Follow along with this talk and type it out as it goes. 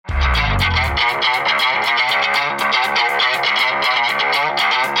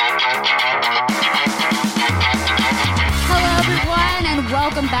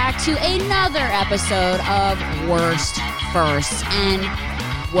Welcome back to another episode of Worst First. And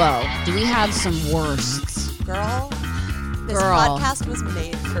whoa, do we have some worsts? Girl, this podcast was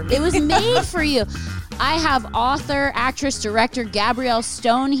made for me. It was made for you. I have author, actress, director Gabrielle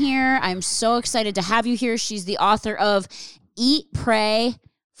Stone here. I'm so excited to have you here. She's the author of Eat, Pray,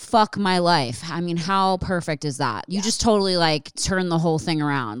 Fuck My Life. I mean, how perfect is that? You just totally like turn the whole thing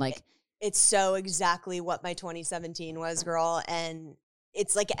around. Like, it's so exactly what my 2017 was, girl. And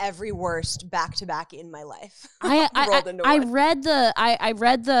it's like every worst back to back in my life. I read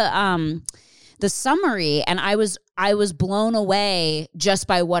the summary, and I was blown away just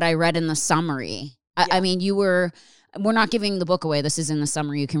by what I read in the summary. Yeah. I mean, we're not giving the book away. This is in the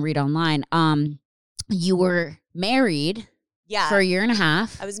summary. You can read online. You were married for a year and a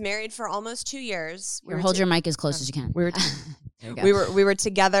half. I was married for almost 2 years. Hold your mic as close as you can. We were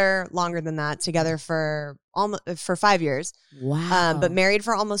together longer than that, together for 5 years. Wow. But married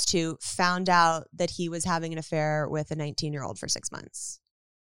for almost 2, found out that he was having an affair with a 19-year-old for 6 months.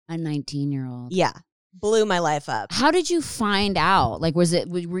 A 19-year-old. Yeah. Blew my life up. How did you find out? Like, was it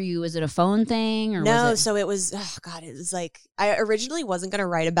a phone thing? Or no, was it? So it was, it was like, I originally wasn't going to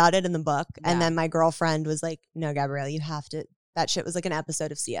write about it in the book. Yeah. And then my girlfriend was like, no, Gabrielle, you have to. That shit was like an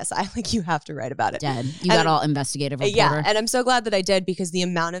episode of CSI. Like, you have to write about it. Dead. You got all investigative reporter. Yeah, and I'm so glad that I did, because the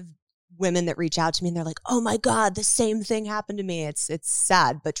amount of women that reach out to me and they're like, oh my God, the same thing happened to me. It's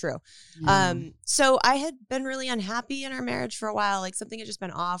sad, but true. So I had been really unhappy in our marriage for a while. Like, something had just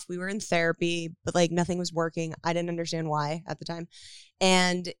been off. We were in therapy, but like nothing was working. I didn't understand why at the time.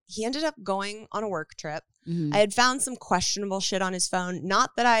 And he ended up going on a work trip. Mm-hmm. I had found some questionable shit on his phone.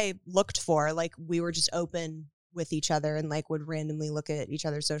 Not that I looked for, like, we were just open with each other and like would randomly look at each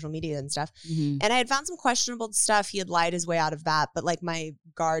other's social media and stuff. Mm-hmm. And I had found some questionable stuff. He had lied his way out of that, but like my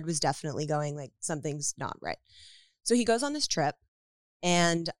guard was definitely going like, something's not right. So he goes on this trip,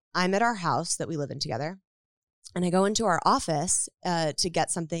 and I'm at our house that we live in together, and I go into our office to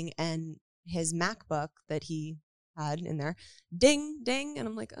get something, and his MacBook that he had in there, ding, ding. And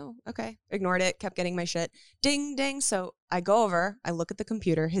I'm like, oh, okay. Ignored it, kept getting my shit. Ding, ding. So I go over, I look at the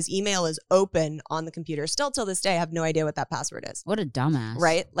computer. His email is open on the computer. Still till this day, I have no idea what that password is. What a dumbass.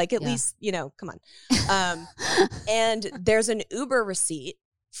 Right? Like, at least, come on. And there's an Uber receipt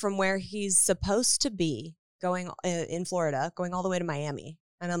from where he's supposed to be going in Florida, going all the way to Miami.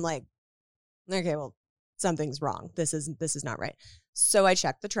 And I'm like, okay, well, something's wrong. This is not right. So I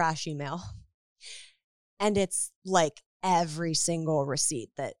check the trash email. And it's like every single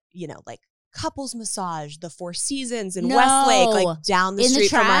receipt that, like couples massage, the Four Seasons in Westlake, like down the street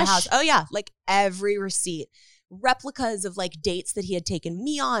from my house. Oh yeah. Like every receipt, replicas of like dates that he had taken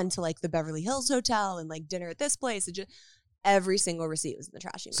me on to like the Beverly Hills Hotel and like dinner at this place. It just, every single receipt was in the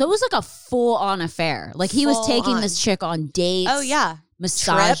trash email. So it was like a full on affair. Like he was taking this chick on dates. Oh yeah.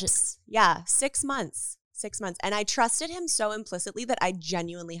 Massage. Trips. Yeah. 6 months. 6 months. And I trusted him so implicitly that I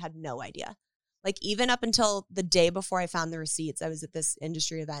genuinely had no idea. Like, even up until the day before I found the receipts, I was at this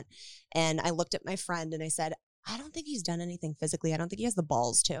industry event, and I looked at my friend and I said, I don't think he's done anything physically. I don't think he has the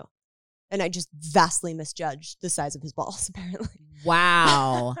balls to. And I just vastly misjudged the size of his balls, apparently.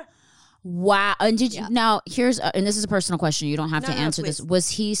 Wow. Wow. And did you, now here's, and this is a personal question. You don't have to answer this. Was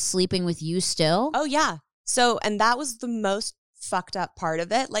he sleeping with you still? Oh, yeah. So, and that was the most fucked up part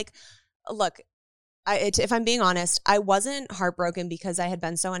of it. Like, look, if I'm being honest, I wasn't heartbroken because I had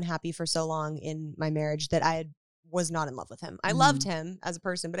been so unhappy for so long in my marriage that was not in love with him. I loved him as a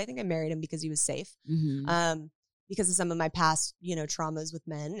person, but I think I married him because he was safe, because of some of my past, traumas with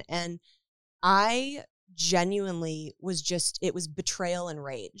men. And I genuinely was it was betrayal and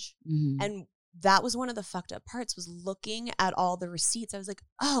rage. Mm-hmm. And that was one of the fucked up parts, was looking at all the receipts. I was like,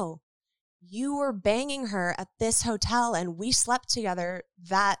 oh, you were banging her at this hotel and we slept together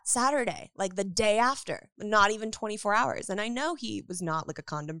that Saturday, like the day after, not even 24 hours. And I know he was not like a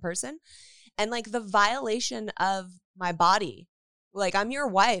condom person. And like the violation of my body, like, I'm your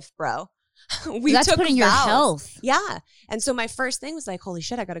wife, bro. We that's took putting vows. Your health. Yeah. And so my first thing was like, holy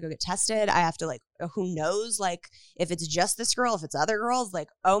shit, I got to go get tested. I have to like, who knows, like if it's just this girl, if it's other girls, like,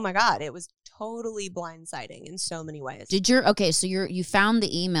 oh my God, it was totally blindsiding in so many ways. So you found the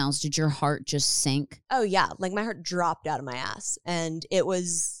emails. Did your heart just sink? Oh yeah. Like my heart dropped out of my ass. And it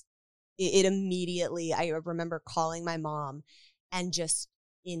immediately, I remember calling my mom and just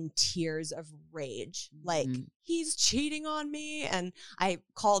in tears of rage, like, he's cheating on me. And I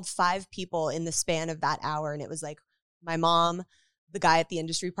called 5 people in the span of that hour. And it was like my mom, the guy at the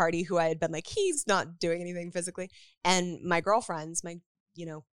industry party who I had been like, he's not doing anything physically, and my girlfriends, my,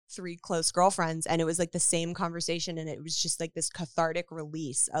 3 close girlfriends, and it was like the same conversation, and it was just like this cathartic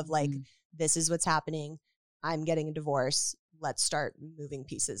release of like, this is what's happening. I'm getting a divorce. Let's start moving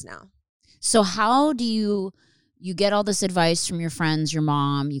pieces now. So how do you get all this advice from your friends, your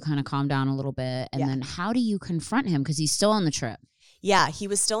mom, you kind of calm down a little bit, and then how do you confront him? Because he's still on the trip. Yeah, he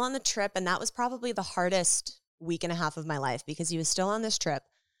was still on the trip, and that was probably the hardest week and a half of my life because he was still on this trip.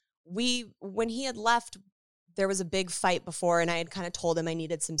 When he had left, there was a big fight before, and I had kind of told him I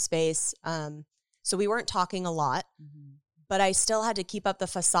needed some space. So we weren't talking a lot, but I still had to keep up the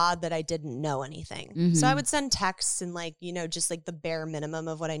facade that I didn't know anything. So I would send texts and like, you know, just like the bare minimum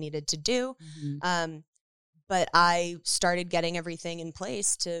of what I needed to do. But I started getting everything in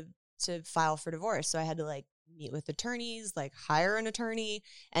place to file for divorce. So I had to like meet with attorneys, like hire an attorney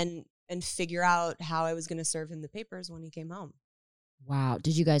and figure out how I was going to serve him the papers when he came home. Wow.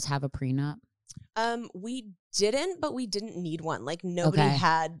 Did you guys have a prenup? We didn't, but we didn't need one. Like nobody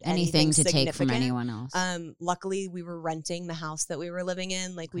had anything to take from anyone else. Luckily we were renting the house that we were living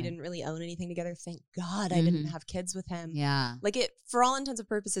in. Like we didn't really own anything together. Thank God I didn't have kids with him. Yeah. Like it, for all intents and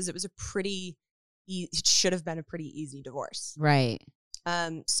purposes, it was it should have been a pretty easy divorce. Right.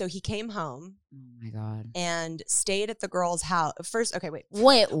 So he came home. Oh my God. And stayed at the girl's house. First, okay, wait.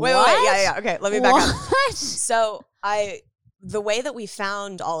 Wait. Yeah. Okay, let me back up. So the way that we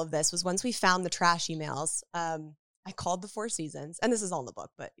found all of this was once we found the trash emails, I called the Four Seasons, and this is all in the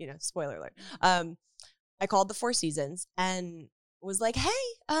book, but you know, spoiler alert. I called the Four Seasons and was like, hey,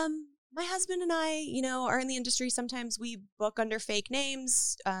 my husband and I, you know, are in the industry. Sometimes we book under fake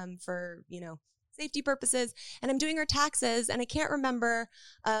names for, you know, safety purposes, and I'm doing our taxes, and I can't remember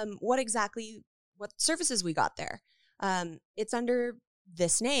what services we got there. It's under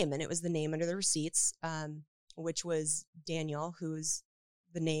this name, and it was the name under the receipts, which was Daniel, who's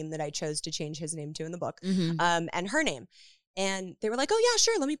the name that I chose to change his name to in the book, and her name. And they were like, oh yeah,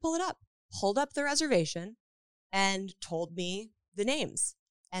 sure, let me pull it up. Pulled up the reservation and told me the names.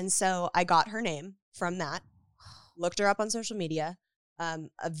 And so I got her name from that, looked her up on social media.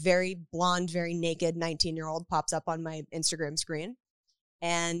 A very blonde, very naked 19-year-old pops up on my Instagram screen,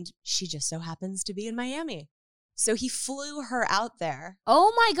 and she just so happens to be in Miami. So he flew her out there.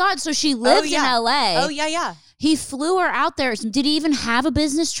 Oh my God. So she lived in LA. Oh yeah. He flew her out there. Did he even have a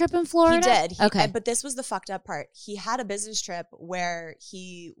business trip in Florida? He did. Okay. But this was the fucked up part. He had a business trip where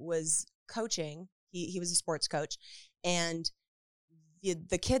he was coaching. He was a sports coach, and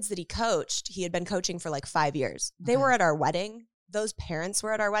the kids that he coached, he had been coaching for like 5 years. They were at our wedding. Those parents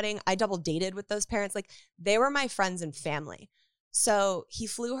were at our wedding. I double dated with those parents. Like they were my friends and family. So he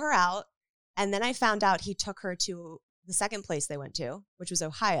flew her out. And then I found out he took her to the second place they went to, which was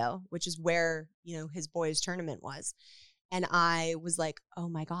Ohio, which is where, you know, his boys' tournament was. And I was like, oh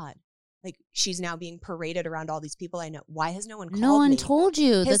my God, like she's now being paraded around all these people I know. Why has no one called me? No one told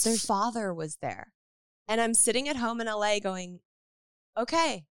you his that there's father was there. And I'm sitting at home in LA going,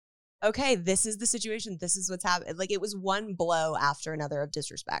 okay, this is the situation. This is what's happening. Like it was one blow after another of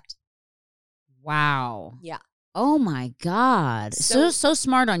disrespect. Wow. Yeah. Oh my God. So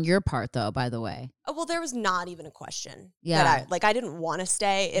smart on your part though, by the way. Oh, well, there was not even a question. Yeah. That I didn't want to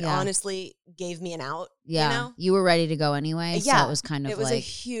stay. It honestly gave me an out. Yeah. You know? You were ready to go anyway. Yeah. So it was kind of it was a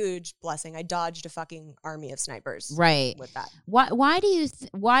huge blessing. I dodged a fucking army of snipers. Right. With that. Why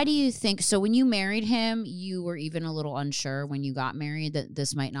do you think, so when you married him, you were even a little unsure when you got married that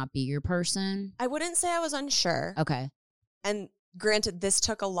this might not be your person? I wouldn't say I was unsure. Okay. And granted, this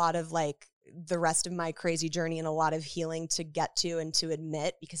took a lot of like the rest of my crazy journey and a lot of healing to get to and to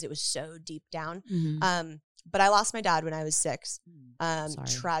admit because it was so deep down. But I lost my dad when I was 6.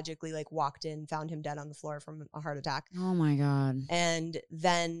 Tragically, like walked in, found him dead on the floor from a heart attack. Oh my God. And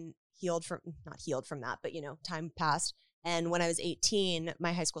then not healed from that, but you know, time passed. And when I was 18,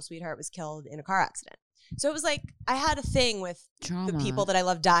 my high school sweetheart was killed in a car accident. So it was like I had a thing with trauma. The people that I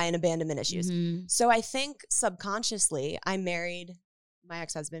love die and abandonment issues. So I think subconsciously I married my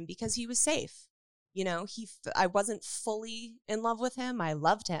ex-husband because he was safe. You know, I wasn't fully in love with him. I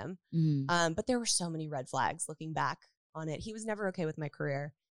loved him. But there were so many red flags looking back on it. He was never okay with my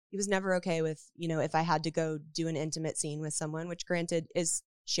career. He was never okay with, you know, if I had to go do an intimate scene with someone, which granted is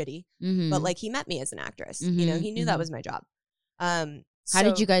shitty, but like he met me as an actress. You know, he knew that was my job. How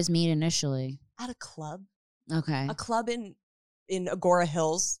did you guys meet initially? At a club. Okay. A club in Agora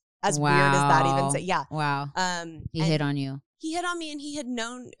Hills. As weird as that even say. Yeah. Wow. He hit on you. He hit on me, and he had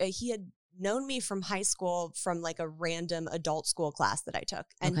known me from high school from like a random adult school class that I took.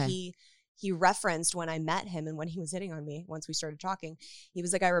 And he referenced when I met him and when he was hitting on me, once we started talking, he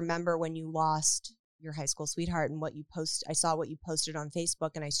was like, I remember when you lost your high school sweetheart and I saw what you posted on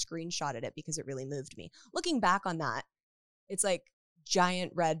Facebook and I screenshotted it because it really moved me. Looking back on that, it's like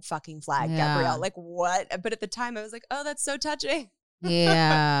giant red fucking flag, Yeah. Gabrielle. Like, what? But at the time, I was like, oh, that's so touching.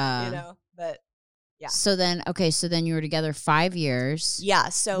 Yeah. You know, but yeah. So then you were together 5 years. Yeah.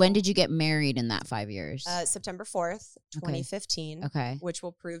 So when did you get married in that 5 years? September 4th, 2015. Okay. Which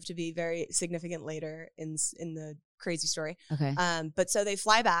will prove to be very significant later in the crazy story. Okay. But so they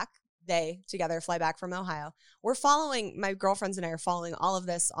fly back from Ohio. My girlfriends and I are following all of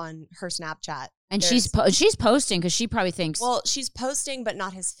this on her Snapchat. And she's posting because she probably thinks. Well, she's posting, but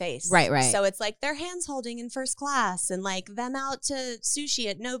not his face. Right. So it's like their hands holding in first class and like them out to sushi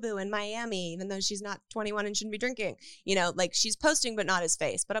at Nobu in Miami, even though she's not 21 and shouldn't be drinking. You know, like she's posting, but not his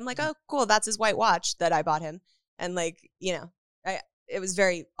face. But I'm like, oh, cool. That's his white watch that I bought him. And like, you know, it was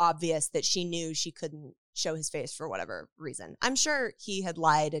very obvious that she knew she couldn't show his face for whatever reason. I'm sure he had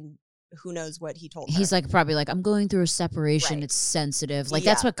lied and who knows what he told her. He's like probably like, I'm going through a separation. Right. It's sensitive. Like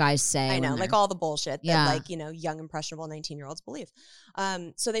that's what guys say. I know, like all the bullshit that like, you know, young, impressionable 19-year-olds believe.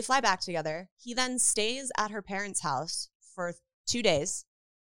 So they fly back together. He then stays at her parents' house for 2 days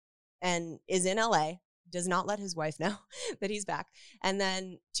and is in LA, does not let his wife know that he's back. And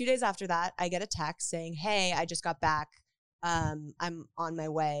then 2 days after that, I get a text saying, hey, I just got back. I'm on my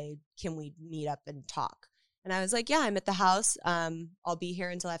way. Can we meet up and talk? And I was like, yeah, I'm at the house. I'll be here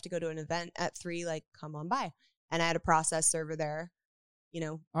until I have to go to an event at 3, like, come on by. And I had a process server there, you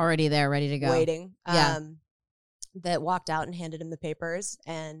know. Already there, ready to go. Waiting. That walked out and handed him the papers.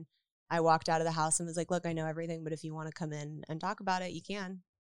 And I walked out of the house and was like, look, I know everything, but if you want to come in and talk about it, you can.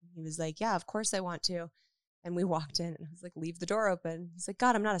 He was like, yeah, of course I want to. And we walked in and I was like, leave the door open. He's like,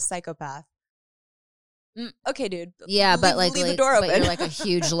 God, I'm not a psychopath. Okay, dude. Yeah, but like leave the door open. But you're like a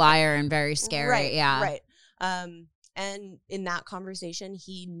huge liar and very scary. Right, yeah. Right. And in that conversation,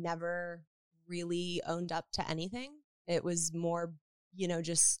 he never really owned up to anything. It was more, you know,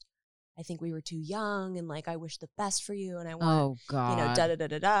 just, I think we were too young and like, I wish the best for you. And I want, you know,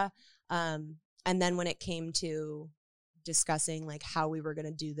 da-da-da-da-da. And then when it came to discussing like how we were going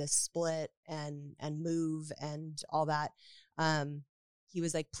to do this split and move and all that, he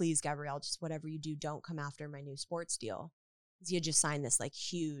was like, please, Gabrielle, just whatever you do, don't come after my new sports deal. Because he had just signed this like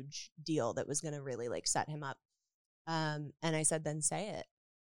huge deal that was going to really like set him up. And I said, then say it.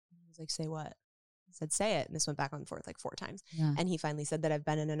 He was like, say what? I said, say it. And this went back and forth like 4 times. Yeah. And he finally said that I've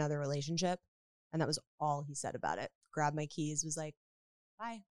been in another relationship. And that was all he said about it. Grabbed my keys, was like,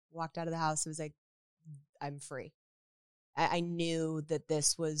 bye. Walked out of the house. It was like, I'm free. I knew that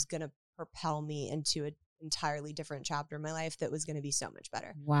this was going to propel me into an entirely different chapter in my life that was going to be so much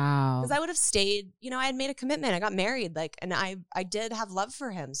better. Wow. Because I would have stayed, you know, I had made a commitment. I got married, like, and I did have love for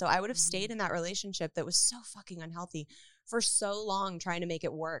him. So I would have stayed in that relationship that was so fucking unhealthy for so long, trying to make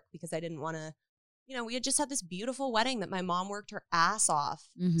it work because I didn't want to, you know, we had just had this beautiful wedding that my mom worked her ass off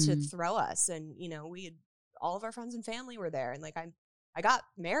to throw us. And, you know, we had, all of our friends and family were there. And like, I got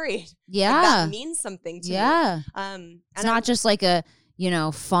married. Yeah. Like, that means something to me. Yeah. It's not just like a, you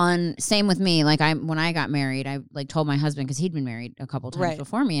know, fun. Same with me. Like when I got married, I like told my husband, because he'd been married a couple times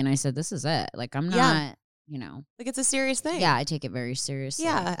before me, and I said, "This is it. Like I'm not, you know, like it's a serious thing." Yeah, I take it very seriously.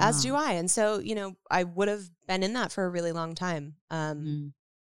 Yeah, as do I. And so, you know, I would have been in that for a really long time. And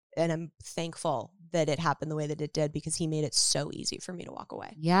I'm thankful that it happened the way that it did because he made it so easy for me to walk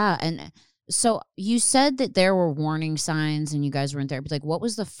away. Yeah, and so you said that there were warning signs, and you guys were in therapy. Like, what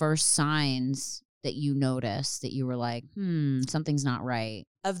was the first signs that you noticed that you were like, something's not right?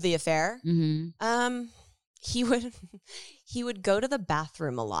 Of the affair? Mm-hmm. He would go to the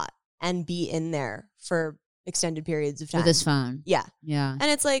bathroom a lot and be in there for extended periods of time. With his phone. Yeah. Yeah. And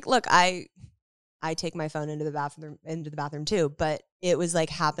it's like, look, I take my phone into the bathroom too, but it was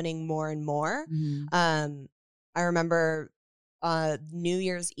like happening more and more. Mm-hmm. I remember New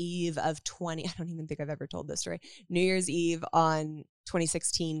Year's Eve of I don't even think I've ever told this story. New Year's Eve on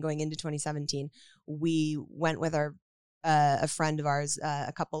 2016 going into 2017, we went with a friend of ours,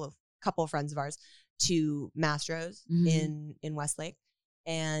 a couple of friends of ours, to Mastro's in Westlake.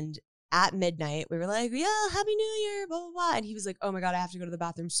 And at midnight, we were like, yeah, Happy New Year, blah, blah, blah. And he was like, oh my God, I have to go to the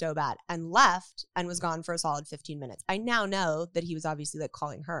bathroom so bad. And left and was gone for a solid 15 minutes. I now know that he was obviously like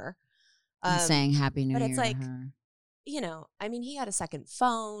calling her. And saying Happy New Year. But it's like, to her. You know, I mean, he had a second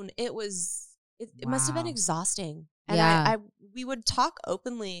phone. It must have been exhausting. And yeah. we would talk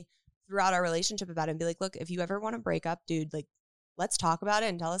openly throughout our relationship about it and be like, look, if you ever want to break up, dude, like, let's talk about it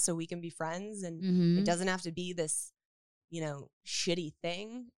and tell us so we can be friends. And it doesn't have to be this, you know, shitty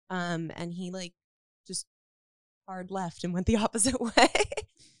thing. And he like just hard left and went the opposite way.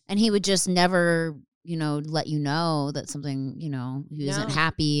 And he would just never, you know, let you know that something, you know, he wasn't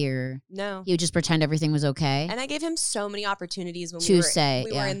happy or he would just pretend everything was okay. And I gave him so many opportunities when we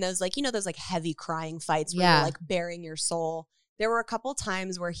were in those like, you know, those like heavy crying fights where you're like bearing your soul, There were a couple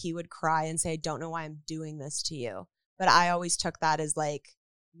times where he would cry and say, I don't know why I'm doing this to you. But I always took that as like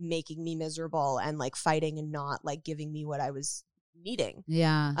making me miserable and like fighting and not like giving me what I was needing.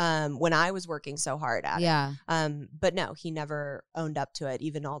 Yeah. When I was working so hard at Yeah. it. But no, he never owned up to it,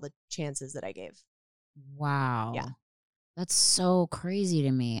 even all the chances that I gave. Wow. Yeah. That's so crazy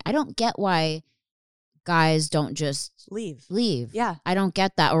to me. I don't get why guys don't just leave. Yeah. I don't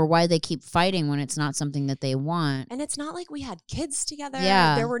get that, or why they keep fighting when it's not something that they want. And it's not like we had kids together.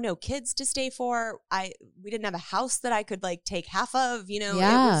 Yeah. There were no kids to stay for. We didn't have a house that I could like take half of, you know.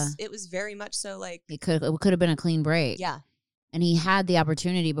 Yeah. It was very much so like it could have been a clean break. Yeah. And he had the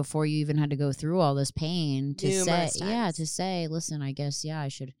opportunity before you even had to go through all this pain to Numerous say, times. Listen, I guess, I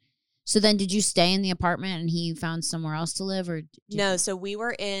should. So then did you stay in the apartment and he found somewhere else to live, or? No, so we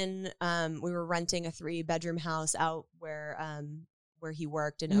were we were renting a 3-bedroom house out where he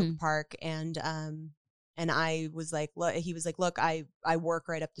worked in Oak Park. And I was like, look, he was like, look, I work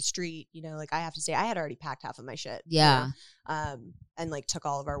right up the street, you know, like I have to stay. I had already packed half of my shit. Yeah. You know? And like took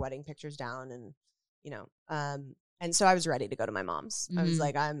all of our wedding pictures down and, you know, and so I was ready to go to my mom's. I was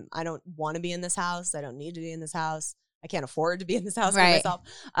like, I don't want to be in this house. I don't need to be in this house. I can't afford to be in this house by myself.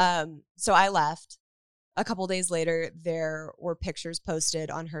 So I left. A couple days later, there were pictures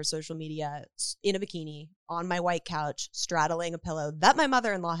posted on her social media in a bikini on my white couch, straddling a pillow that my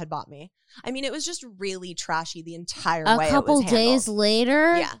mother-in-law had bought me. I mean, it was just really trashy the entire way it was handled. A couple days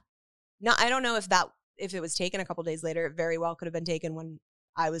later? Yeah. No, I don't know if it was taken a couple days later. It very well could have been taken when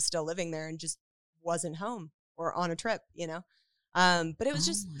I was still living there and just wasn't home or on a trip, you know? But it was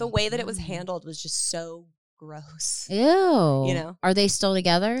just the way that it was handled was just so gross. Ew. You know? Are they still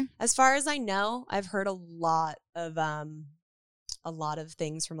together? As far as I know, I've heard a lot of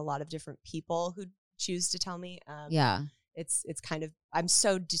things from a lot of different people who choose to tell me. Yeah. It's kind of, I'm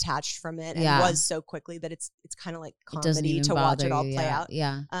so detached from it and Yeah. was so quickly that it's kind of like It doesn't comedy even to watch bother it all you. play Yeah. out.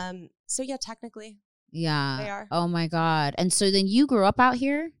 Yeah. So yeah, technically Yeah. they are. Oh my God. And so then you grew up out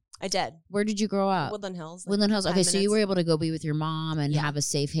here? I did. Where did you grow up? Woodland Hills. Like Woodland Hills. 10 Okay, so you minutes. were able to go be with your mom and Yeah. have a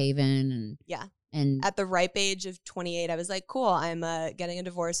safe haven and Yeah. and At the ripe age of 28, I was like, cool, I'm getting a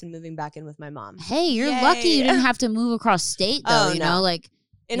divorce and moving back in with my mom. hey, you're Yay. lucky you didn't have to move across state though, Oh, you no. know, like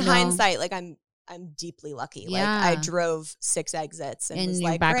In you know. hindsight, like I'm deeply lucky. Like I Yeah. drove 6 exits and And was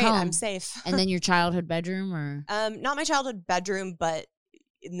you're like, back great, home. I'm safe. And then your childhood bedroom or Not my childhood bedroom, but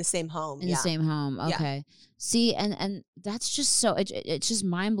in the same home. in yeah. the same home. Yeah. Okay. See, and that's just so it's just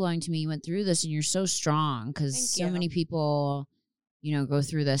mind blowing to me. You went through this and you're so strong because Thank so you. many people, you know, go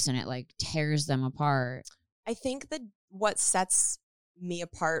through this and it like tears them apart. I think that what sets me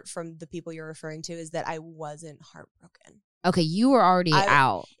apart from the people you're referring to is that I wasn't heartbroken. Okay, you were already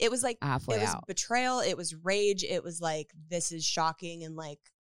out. It was like Halfway it was out. betrayal. It was rage. It was like, this is shocking. And like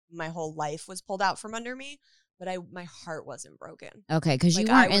my whole life was pulled out from under me, but my heart wasn't broken. Okay, because you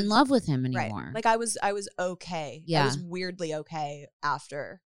Like, I weren't in was- love with him Right. anymore. Like I was okay. Yeah. I was weirdly okay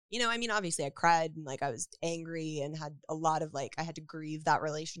after. You know, I mean, obviously I cried and like I was angry and had a lot of like I had to grieve that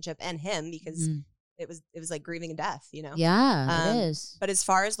relationship and him because Mhm. it was like grieving a death, you know? Yeah, it is. But as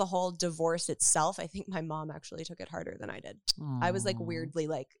far as the whole divorce itself, I think my mom actually took it harder than I did. I was like Aw. weirdly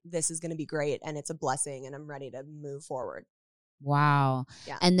like, this is going to be great and it's a blessing and I'm ready to move forward. Wow.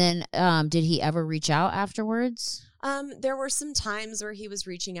 Yeah. And then did he ever reach out afterwards? There were some times where he was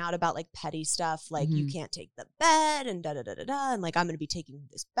reaching out about like petty stuff, like you Mhm. can't take the bed and da da da da da, and like I'm going to be taking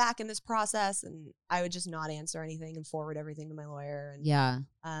this back in this process, and I would just not answer anything and forward everything to my lawyer, and Yeah.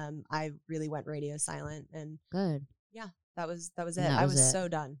 I really went radio silent, and Good. that was it. And that I was was it. so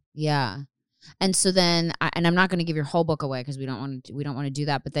done. Yeah. And so then and I'm not going to give your whole book away because we don't want to do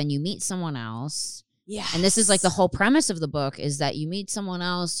that, but then you meet someone else. Yeah, And this is like the whole premise of the book is that you meet someone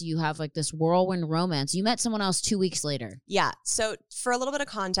else, you have like this whirlwind romance. You met someone else 2 weeks later. Yeah. So for a little bit of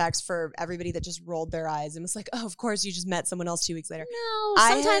context for everybody that just rolled their eyes and was like, oh, of course you just met someone else 2 weeks later. No,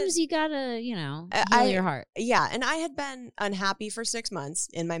 I had- sometimes you got to, you know, heal I- your heart. Yeah. And I had been unhappy for 6 months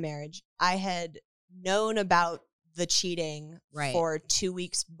in my marriage. I had known about the cheating Right. for 2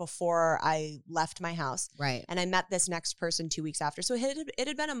 weeks before I left my house. Right. And I met this next person 2 weeks after. So it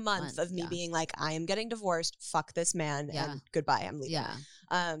had been a month of me yeah. being like, I am getting divorced. Fuck this man. Yeah. And goodbye. I'm leaving. Yeah.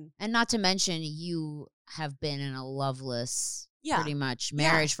 Um, And not to mention you have been in a loveless Yeah. pretty much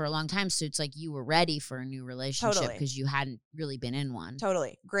marriage for a long time. So it's like you were ready for a new relationship Totally. because you hadn't really been in one.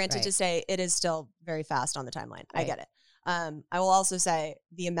 Totally. Granted Right. to say it is still very fast on the timeline. I Right. get it. I will also say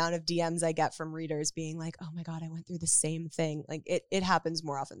the amount of DMs I get from readers being like, oh my God, I went through the same thing. Like it happens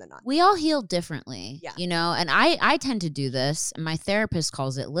more often than not. We all heal differently, Yeah. you know, and I tend to do this. And my therapist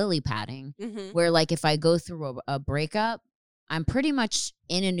calls it lily padding, Mm-hmm. where like if I go through a breakup, I'm pretty much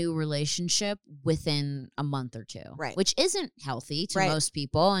in a new relationship within a month or two, Right. which isn't healthy to most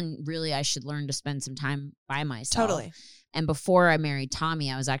people. And really, I should learn to spend some time by myself. Totally. And before I married Tommy,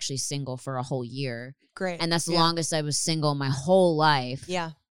 I was actually single for a whole year. Great. And that's the longest I was single my whole life.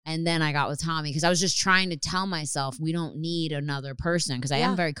 Yeah. And then I got with Tommy because I was just trying to tell myself we don't need another person because I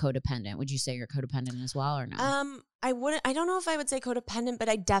am very codependent. Would you say you're codependent as well or no? I don't know if I would say codependent, but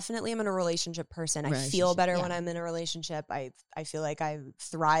I definitely am in a relationship person. I feel better when I'm in a relationship. I feel like I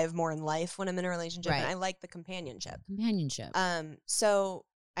thrive more in life when I'm in a relationship, and I like the companionship. So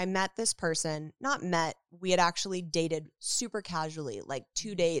I met this person, we had actually dated super casually, like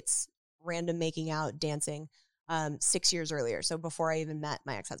 2 dates, random making out, dancing. 6 years earlier, so before I even met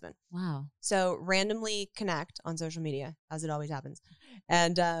my ex-husband. Wow. So randomly connect on social media, as it always happens.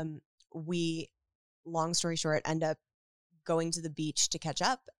 And we, long story short, end up going to the beach to catch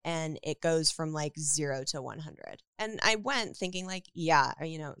up, and it goes from like 0 to 100. And I went thinking like,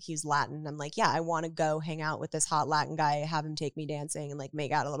 he's Latin. I'm like, I want to go hang out with this hot Latin guy, have him take me dancing and like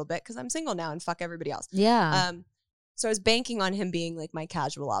make out a little bit because I'm single now and fuck everybody else. Yeah. So I was banking on him being like my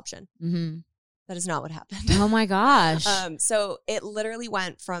casual option. Mm-hmm. That is not what happened. Oh my gosh. So it literally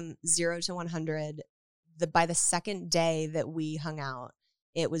went from 0 to 100. By the second day that we hung out,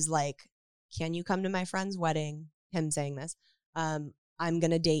 it was like, can you come to my friend's wedding? Him saying this. I'm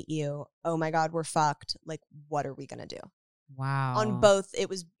going to date you. Oh my God, we're fucked. Like, what are we going to do? Wow. On both, it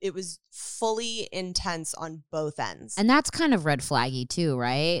was fully intense on both ends. And that's kind of red flaggy too,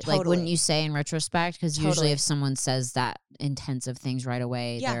 right? Totally. Like, wouldn't you say in retrospect? Because usually if someone says that intensive things right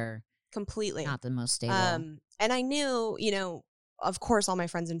away, they're completely not the most stable. And I knew, of course, all my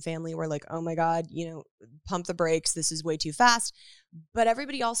friends and family were like, oh my God, pump the brakes. This is way too fast. But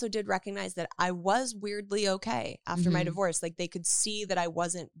everybody also did recognize that I was weirdly okay after my divorce. Like they could see that I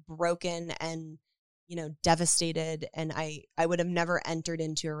wasn't broken and, devastated. And I would have never entered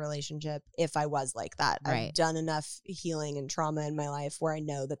into a relationship if I was like that. Right. I've done enough healing and trauma in my life where I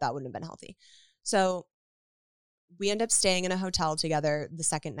know that wouldn't have been healthy. So we end up staying in a hotel together the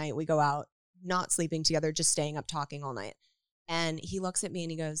second night we go out, not sleeping together, just staying up talking all night. And he looks at me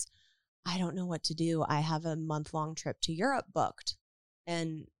and he goes, I don't know what to do. I have a month-long trip to Europe booked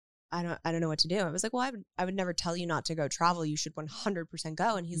and I don't know what to do. I was like, well, I would never tell you not to go travel. You should 100%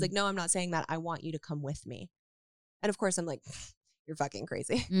 go. And he's like, no, I'm not saying that. I want you to come with me. And of course I'm like, you're fucking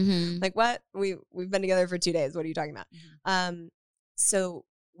crazy. Mm-hmm. Like what? We've been together for 2 days. What are you talking about? Mm-hmm. So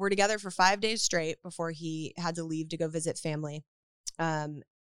we're together for 5 days straight before he had to leave to go visit family. And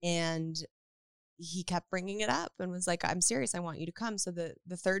he kept bringing it up and was like, I'm serious. I want you to come. So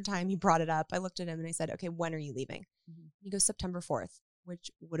the third time he brought it up, I looked at him and I said, okay, when are you leaving? Mm-hmm. He goes, September 4th,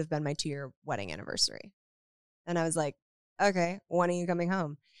 which would have been my 2-year wedding anniversary. And I was like, okay, when are you coming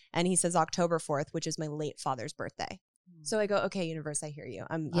home? And he says October 4th, which is my late father's birthday. Mm-hmm. So I go, okay, universe, I hear you.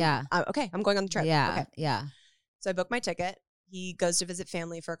 I'm okay. I'm going on the trip. Yeah. Okay. Yeah. So I booked my ticket. He goes to visit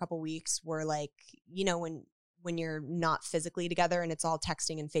family for a couple weeks. We're like, when you're not physically together and it's all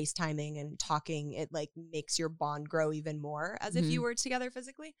texting and FaceTiming and talking, it like makes your bond grow even more as if you were together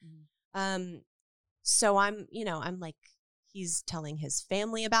physically. Mm-hmm. So I'm like, he's telling his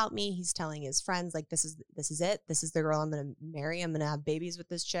family about me. He's telling his friends, like, this is it. This is the girl I'm going to marry. I'm going to have babies with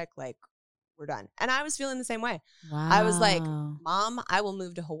this chick. Like, we're done. And I was feeling the same way. Wow. I was like, Mom, I will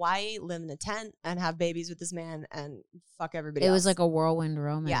move to Hawaii, live in a tent and have babies with this man and fuck everybody else. It was like a whirlwind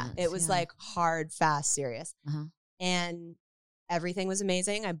romance. Yeah. It was like hard, fast, serious. Uh-huh. And everything was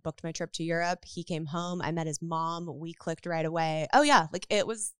amazing. I booked my trip to Europe. He came home. I met his mom. We clicked right away. Oh yeah. Like it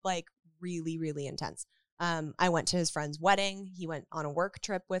was like really, really intense. I went to his friend's wedding. He went on a work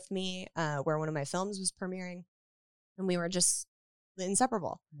trip with me, where one of my films was premiering, and we were just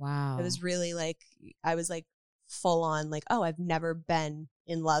inseparable. Wow. It was really like, I was like full on like, oh, I've never been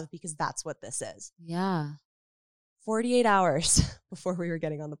in love because that's what this is. Yeah. 48 hours before we were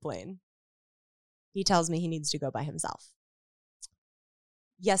getting on the plane, he tells me he needs to go by himself.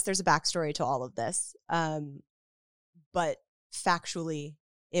 Yes, there's a backstory to all of this. But factually,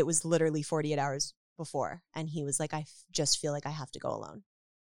 it was literally 48 hours before. And he was like, I just feel like I have to go alone.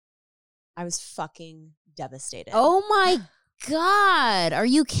 I was fucking devastated. Oh my God. Are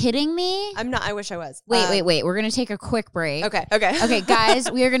you kidding me? I'm not. I wish I was. Wait. We're going to take a quick break. Okay,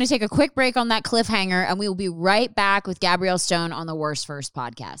 guys, we are going to take a quick break on that cliffhanger, and we will be right back with Gabrielle Stone on the Worst First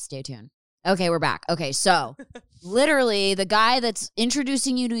podcast. Stay tuned. Okay, we're back. Okay, so literally the guy that's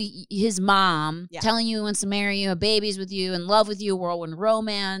introducing you to his mom, telling you he wants to marry you, have babies with you, in love with you, whirlwind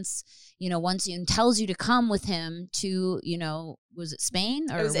romance, once you and tells you to come with him to, was it Spain?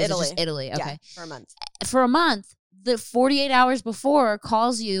 Or it was Italy. It just Italy? Okay. Yeah, for a month. The 48 hours before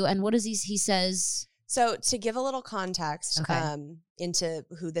calls you, and what does he says? So to give a little context Okay. into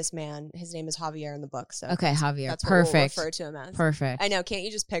who this man, his name is Javier in the book. So Okay, Javier. that's what Perfect. we'll refer to him as. Perfect. I know. Can't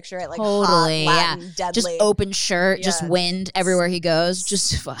you just picture it? Like Totally, hot, Latin, deadly. Just open shirt, just Yeah. wind everywhere he goes.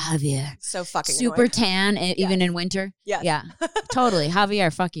 Just Javier. So fucking Super annoying. tan, even in winter. Yes. Yeah, totally.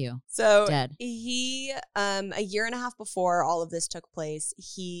 Javier, fuck you. So Dead. he, a year and a half before all of this took place,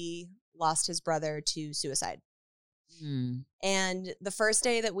 he lost his brother to suicide. Mm. And the first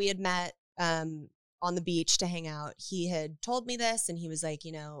day that we had met on the beach to hang out, he had told me this, and he was like,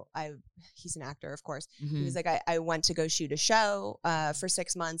 you know, he's an actor, of course. Mm-hmm. He was like, I went to go shoot a show for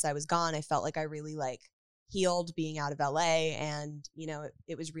 6 months. I was gone. I felt like I really like healed being out of LA. And, you know,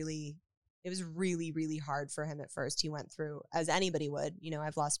 it was really, really hard for him at first. He went through, as anybody would, you know,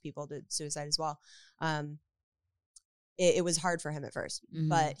 I've lost people to suicide as well. It was hard for him at first, Mm-hmm.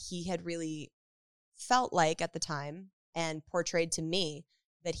 but he had really felt like at the time and portrayed to me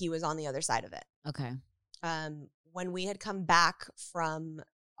that he was on the other side of it. Okay. When we had come back from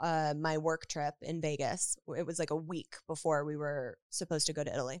my work trip in Vegas, it was like a week before we were supposed to go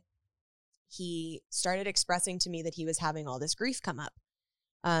to Italy. He started expressing to me that he was having all this grief come up.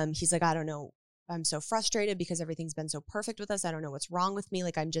 He's like, I don't know. I'm so frustrated because everything's been so perfect with us. I don't know what's wrong with me.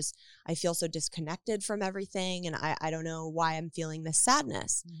 Like I feel so disconnected from everything. And I don't know why I'm feeling this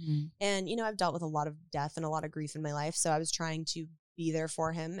sadness. Mm-hmm. And, you know, I've dealt with a lot of death and a lot of grief in my life. So I was trying to be there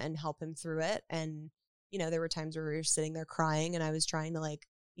for him and help him through it. And, you know, there were times where we were sitting there crying and I was trying to like,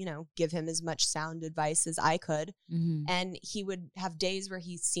 you know, give him as much sound advice as I could. Mm-hmm. And he would have days where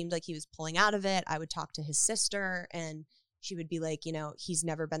he seemed like he was pulling out of it. I would talk to his sister and she would be like, you know, he's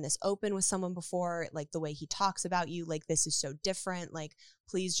never been this open with someone before. Like the way he talks about you, like this is so different. Like,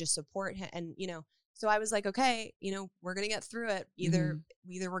 please just support him. And, you know, so I was like, okay, you know, we're going to get through it. Either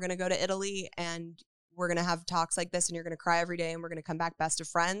we're going to go to Italy and we're going to have talks like this and you're going to cry every day and we're going to come back best of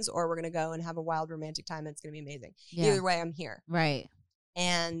friends, or we're going to go and have a wild romantic time and it's going to be amazing. Yeah. Either way, I'm here. Right.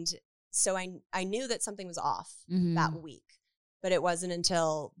 And so I knew that something was off Mm-hmm. that week, but it wasn't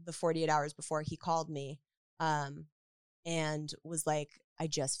until the 48 hours before he called me and was like, I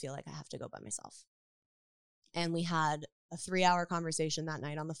just feel like I have to go by myself. And we had a 3-hour conversation that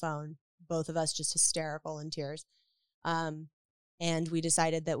night on the phone, both of us just hysterical in tears. And we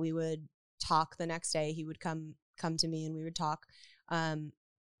decided that we would talk the next day. He would come to me and we would talk and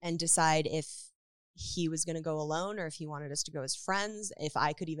decide if he was going to go alone or if he wanted us to go as friends, if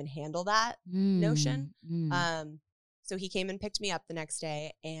I could even handle that notion. So he came and picked me up the next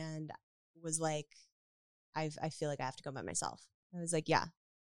day and was like, I feel like I have to go by myself. I was like, yeah,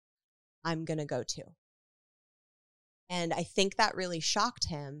 I'm going to go too. And I think that really shocked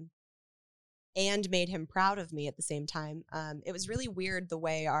him and made him proud of me at the same time. It was really weird the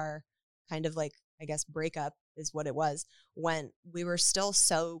way our kind of like, I guess, breakup is what it was, when we were still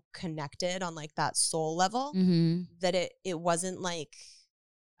so connected on like that soul level that it wasn't like,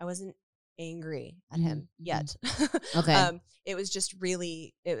 I wasn't angry at him yet. Okay. It was just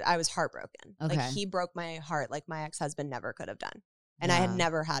really, I was heartbroken. Okay. Like he broke my heart like my ex-husband never could have done. And I had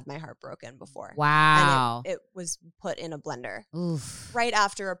never had my heart broken before. Wow. And it was put in a blender. Oof. Right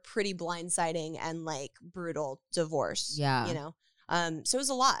after a pretty blindsiding and like brutal divorce. Yeah. You know? So it was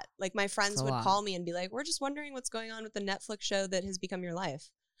a lot. Like my friends would call me and be like, we're just wondering what's going on with the Netflix show that has become your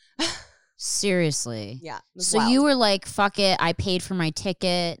life. Seriously. Yeah. So wild. you were like, fuck it. I paid for my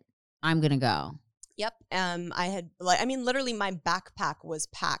ticket. I'm going to go. Yep. I had literally my backpack was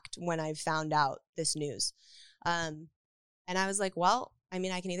packed when I found out this news. And I was like, well, I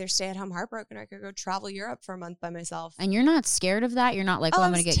mean, I can either stay at home heartbroken or I could go travel Europe for a month by myself. And you're not scared of that? You're not like,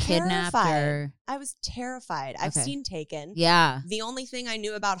 I'm going to get kidnapped or... I was terrified. I've seen Taken. Yeah. The only thing I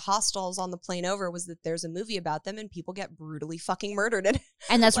knew about hostels on the plane over was that there's a movie about them and people get brutally fucking murdered in it.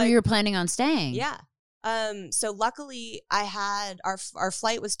 And that's where you were planning on staying? Yeah. So luckily I had, our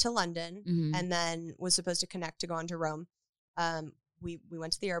flight was to London and then was supposed to connect to go on to Rome. We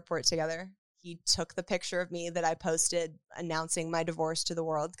went to the airport together. He took the picture of me that I posted announcing my divorce to the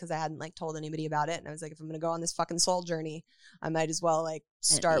world because I hadn't like told anybody about it. And I was like, if I'm going to go on this fucking soul journey, I might as well like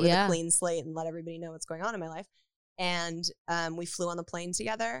start with a clean slate and let everybody know what's going on in my life. And we flew on the plane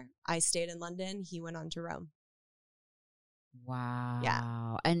together. I stayed in London. He went on to Rome. Wow.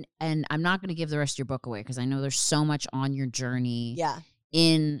 Yeah. And I'm not going to give the rest of your book away because I know there's so much on your journey. Yeah.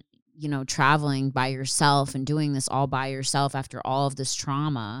 In, you know, traveling by yourself and doing this all by yourself after all of this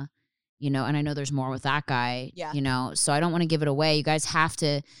trauma. You know, and I know there's more with that guy, you know, so I don't want to give it away. You guys have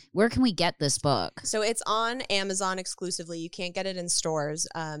to, where can we get this book? So it's on Amazon exclusively. You can't get it in stores.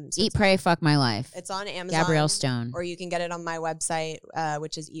 So Eat, Pray, Fuck My Life. It's on Amazon. Gabrielle Stone. Or you can get it on my website,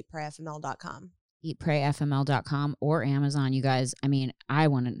 which is eatprayfml.com. eatprayfml.com or Amazon. You guys, I mean, I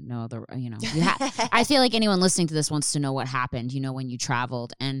want to know I feel like anyone listening to this wants to know what happened, when you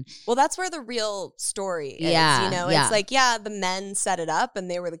traveled. And well, that's where the real story is, yeah. It's like, yeah, the men set it up and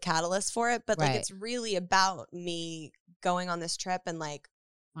they were the catalyst for it, but like, Right. it's really about me going on this trip and like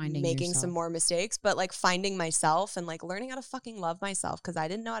making yourself. some more mistakes, but like finding myself and like learning how to fucking love myself. Cause I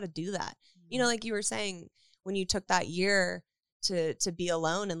didn't know how to do that. Like you were saying, when you took that year to be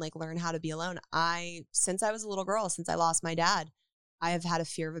alone and like learn how to be alone. Since I was a little girl, since I lost my dad, I have had a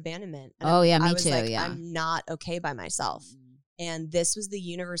fear of abandonment. And me too. Like, yeah. I'm not okay by myself. And this was the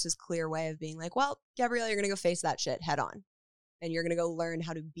universe's clear way of being like, well, Gabrielle, you're going to go face that shit head on. And you're going to go learn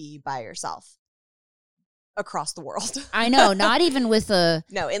how to be by yourself across the world. I know. Not even with a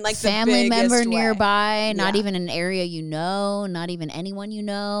in like family the member way. nearby, not even an area not even anyone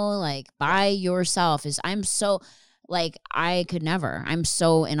like by yourself I'm so... Like, I could never. I'm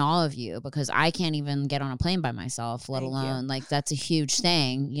so in awe of you because I can't even get on a plane by myself, let alone, like, that's a huge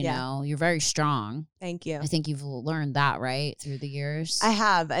thing, you know? You're very strong. Thank you. I think you've learned that, right, through the years? I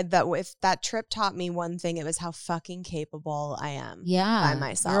have. If that trip taught me one thing, it was how fucking capable I am by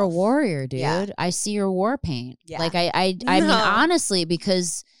myself. You're a warrior, dude. Yeah. I see your war paint. Yeah. Like, I mean, honestly,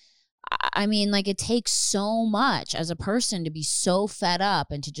 because... I mean, like, it takes so much as a person to be so fed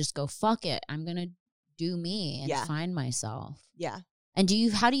up and to just go, fuck it, I'm going to do me and find myself. Yeah. And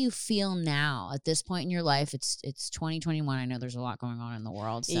how do you feel now at this point in your life? It's 2021. I know there's a lot going on in the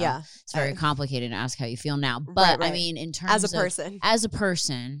world. So it's very complicated to ask how you feel now. But right. I mean, in terms as a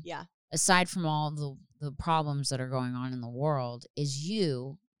person, aside from all the problems that are going on in the world, is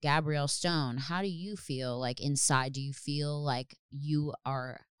you, Gabrielle Stone, how do you feel like inside? Do you feel like you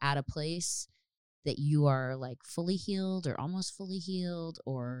are at a place that you are like fully healed or almost fully healed,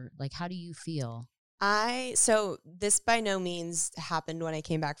 or like, how do you feel? So this by no means happened when I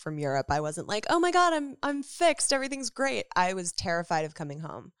came back from Europe. I wasn't like, oh my God, I'm fixed. Everything's great. I was terrified of coming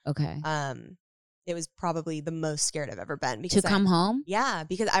home. Okay. It was probably the most scared I've ever been. To come home? Yeah,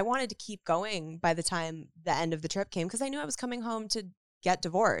 because I wanted to keep going by the time the end of the trip came, because I knew I was coming home to get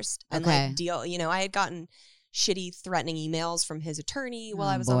divorced and like deal. I had gotten shitty, threatening emails from his attorney while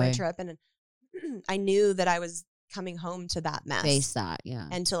I was on my trip, and I knew that I was coming home to that mess. Face that, yeah.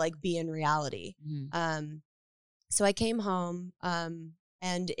 And to like be in reality. Mm-hmm. So I came home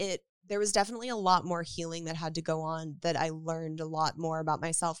and there was definitely a lot more healing that had to go on, that I learned a lot more about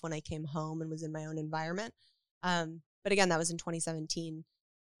myself when I came home and was in my own environment. But again, that was in 2017.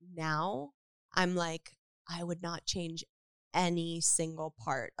 Now I'm like, I would not change any single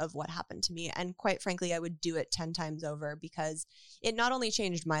part of what happened to me. And quite frankly, I would do it 10 times over, because it not only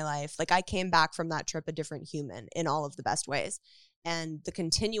changed my life, like I came back from that trip a different human in all of the best ways. And the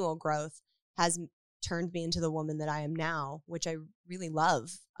continual growth has turned me into the woman that I am now, which I really love.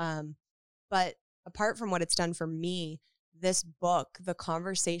 But apart from what it's done for me, this book, the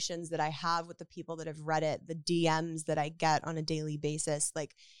conversations that I have with the people that have read it, the DMs that I get on a daily basis,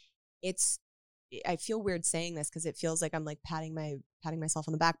 like I feel weird saying this because it feels like I'm like patting myself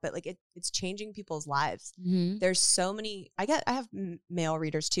on the back, but like it's changing people's lives. Mm-hmm. There's so many, I have male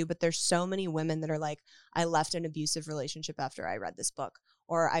readers too, but there's so many women that are like, I left an abusive relationship after I read this book,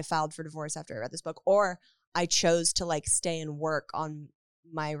 or I filed for divorce after I read this book, or I chose to like stay and work on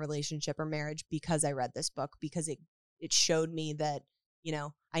my relationship or marriage because I read this book, because it showed me that,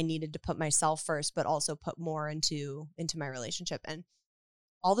 I needed to put myself first, but also put more into my relationship. And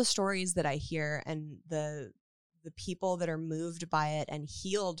all the stories that I hear and the people that are moved by it and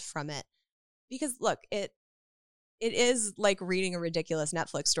healed from it, because look, it is like reading a ridiculous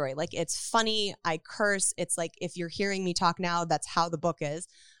Netflix story. Like, it's funny. I curse. It's like, if you're hearing me talk now, that's how the book is.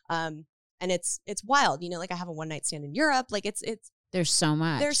 And it's wild, like I have a one night stand in Europe. Like there's so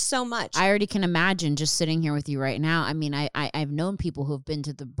much. There's so much. I already can imagine just sitting here with you right now. I mean, I've known people who have been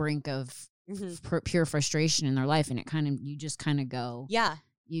to the brink of pure frustration in their life, and you just kind of go, yeah.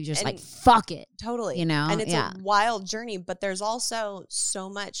 You just like, fuck it. Totally. And it's a wild journey, but there's also so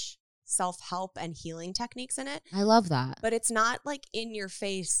much self-help and healing techniques in it. I love that. But it's not like in your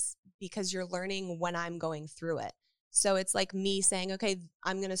face, because you're learning when I'm going through it. So it's like me saying, okay,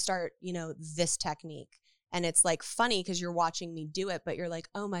 I'm going to start, this technique. And it's like funny because you're watching me do it, but you're like,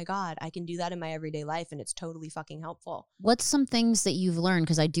 oh my God, I can do that in my everyday life, and it's totally fucking helpful. What's some things that you've learned?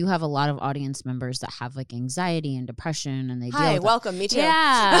 Because I do have a lot of audience members that have like anxiety and depression, and they Hi, welcome, me too. Yeah,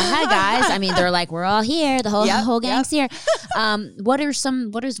 hi guys. I mean, they're like, we're all here. The whole gang's here. What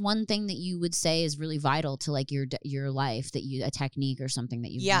is one thing that you would say is really vital to like your life, a technique or something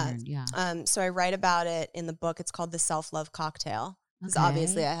that you've learned? Yeah. So I write about it in the book. It's called The Self-Love Cocktail. Because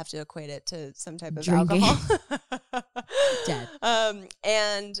obviously I have to equate it to some type of alcohol. Dead.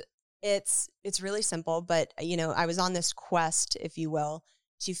 And It's really simple, but I was on this quest, if you will,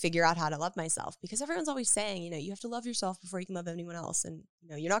 to figure out how to love myself, because everyone's always saying, you have to love yourself before you can love anyone else. And,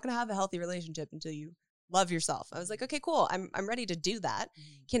 you're not going to have a healthy relationship until you love yourself. I was like, okay, cool. I'm ready to do that.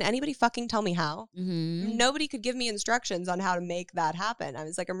 Can anybody fucking tell me how? Mm-hmm. Nobody could give me instructions on how to make that happen. I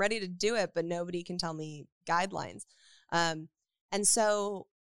was like, I'm ready to do it, but nobody can tell me guidelines. And so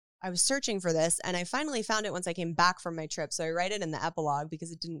I was searching for this, and I finally found it once I came back from my trip. So I write it in the epilogue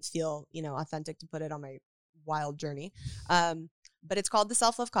because it didn't feel, authentic to put it on my wild journey. But it's called The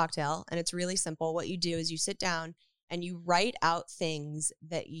Self-Love Cocktail, and it's really simple. What you do is you sit down and you write out things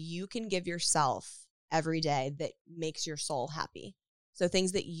that you can give yourself every day that makes your soul happy. So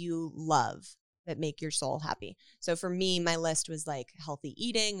things that you love that make your soul happy. So for me, my list was like healthy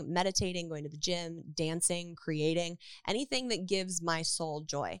eating, meditating, going to the gym, dancing, creating, anything that gives my soul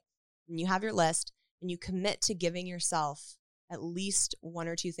joy. And you have your list, and you commit to giving yourself at least one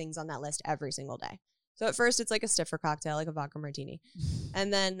or two things on that list every single day. So at first, it's like a stiffer cocktail, like a vodka martini.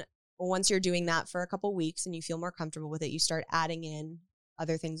 And then once you're doing that for a couple weeks and you feel more comfortable with it, you start adding in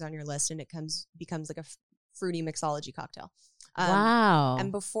other things on your list, and it becomes like a fruity mixology cocktail. Wow.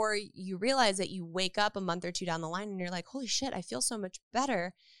 And before you realize it, you wake up a month or two down the line and you're like, holy shit, I feel so much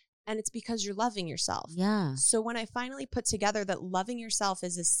better. And it's because you're loving yourself. Yeah. So when I finally put together that loving yourself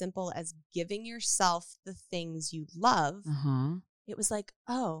is as simple as giving yourself the things you love, it was like,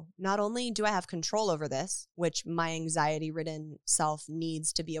 oh, not only do I have control over this, which my anxiety-ridden self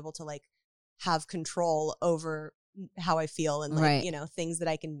needs to be able to like have control over how I feel and like, things that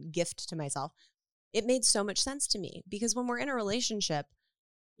I can gift to myself. It made so much sense to me, because when we're in a relationship,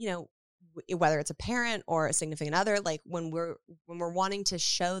 whether it's a parent or a significant other, like when we're wanting to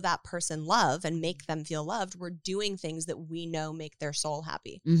show that person love and make them feel loved, we're doing things that we know make their soul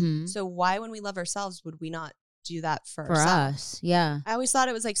happy. Mm-hmm. So why, when we love ourselves, would we not do that for ourselves? Us? Yeah. I always thought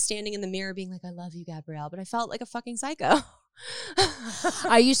it was like standing in the mirror being like, I love you, Gabrielle, but I felt like a fucking psycho.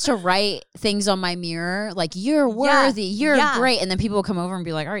 I used to write things on my mirror like, you're worthy, you're great. And then people would come over and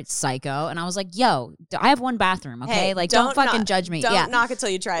be like, all right, psycho. And I was like, yo, I have one bathroom, okay? Hey, like, don't fucking judge me. Don't knock it till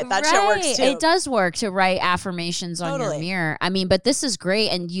you try it. That shit works too. It does work to write affirmations on your mirror. I mean, but this is great.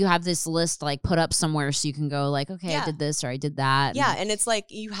 And you have this list like put up somewhere so you can go like, okay, I did this or I did that. Yeah. And it's like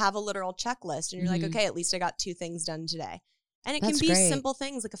you have a literal checklist and you're like, okay, at least I got 2 things done today. And it can be simple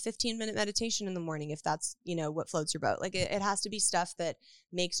things like a 15-minute meditation in the morning if that's, what floats your boat. Like it has to be stuff that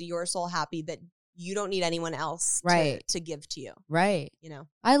makes your soul happy that you don't need anyone else to give to you. Right.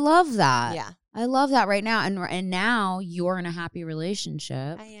 I love that. Yeah. I love that right now. And now you're in a happy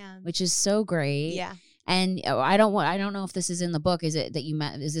relationship. I am. Which is so great. Yeah. And I don't know if this is in the book. Is it that you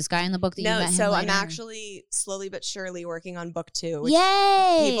met? Is this guy in the book that you met? No, so I'm actually slowly but surely working on book 2. Which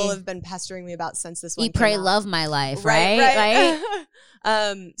Yay! People have been pestering me about since this one. Eat, Pray, Love My Life, right?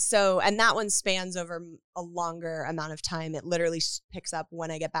 So, and that one spans over a longer amount of time. It literally picks up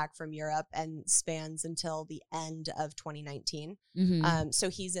when I get back from Europe and spans until the end of 2019. Mm-hmm. So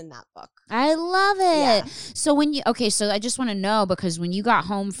he's in that book. I love it. Yeah. So so I just want to know, because when you got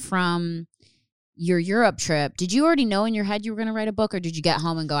home from your Europe trip, did you already know in your head you were going to write a book, or did you get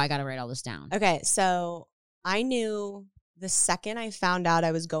home and go, I got to write all this down? Okay. So I knew the second I found out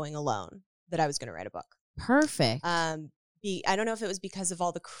I was going alone that I was going to write a book. Perfect. I don't know if it was because of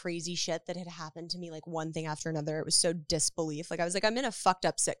all the crazy shit that had happened to me, like one thing after another. It was so disbelief. Like I was like, I'm in a fucked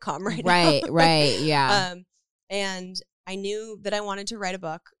up sitcom right now. Right. Yeah. And I knew that I wanted to write a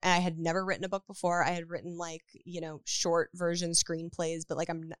book, and I had never written a book before. I had written like, short version screenplays, but like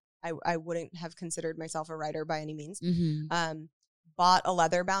I wouldn't have considered myself a writer by any means. Mm-hmm. Bought a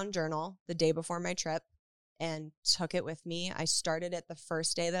leather-bound journal the day before my trip and took it with me. I started it the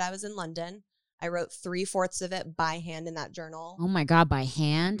first day that I was in London. I wrote 3/4 of it by hand in that journal. Oh my God, by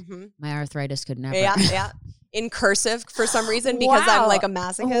hand? Mm-hmm. My arthritis could never. Yeah. In cursive for some reason, because I'm like a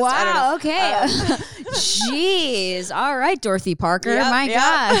masochist. Wow, I don't know. Okay. Jeez. All right, Dorothy Parker.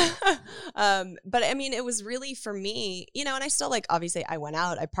 God. But I mean, it was really for me, and I still like, obviously I went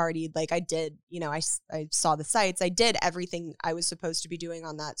out, I partied, like I did, I saw the sights, I did everything I was supposed to be doing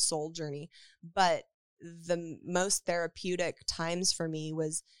on that soul journey. But the most therapeutic times for me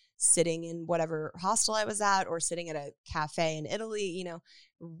was sitting in whatever hostel I was at, or sitting at a cafe in Italy,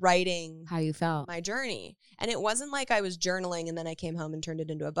 writing how you felt, my journey. And it wasn't like I was journaling and then I came home and turned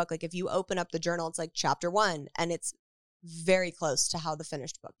it into a book. Like if you open up the journal, it's like chapter 1, and it's very close to how the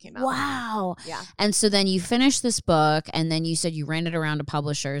finished book came out. Wow. Yeah. And so then you finished this book, and then you said you ran it around to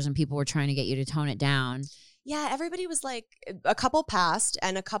publishers and people were trying to get you to tone it down. Yeah, everybody was like, a couple passed,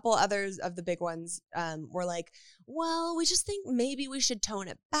 and a couple others of the big ones were like, well, we just think maybe we should tone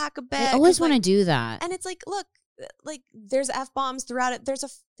it back a bit. I always want to do that. And it's like, look, like there's F-bombs throughout it. There's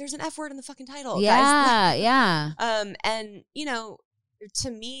an F word in the fucking title. Yeah, guys. yeah. And you know,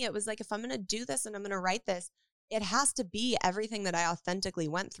 to me, it was like, if I'm going to do this and I'm going to write this, it has to be everything that I authentically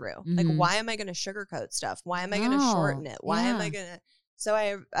went through. Mm-hmm. Like, why am I going to sugarcoat stuff? Why am I going to shorten it? Why am I going to? So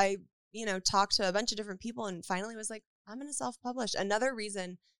I, you know, talked to a bunch of different people and finally was like, I'm going to self-publish. Another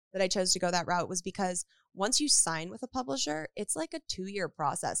reason that I chose to go that route was because once you sign with a publisher, it's like a 2-year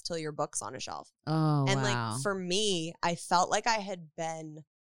process till your book's on a shelf. Oh, and wow. like for me, I felt like I had been,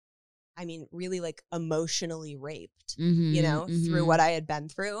 I mean, really like emotionally raped, you know, through what I had been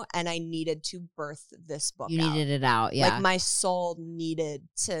through. And I needed to birth this book out. You needed it out, yeah. Like my soul needed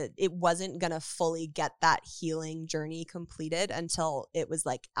to, it wasn't going to fully get that healing journey completed until it was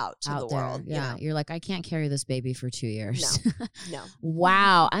like out to the world. Yeah. You know? You're like, I can't carry this baby for 2 years. No.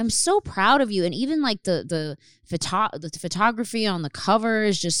 Wow. I'm so proud of you. And even like the photography on the cover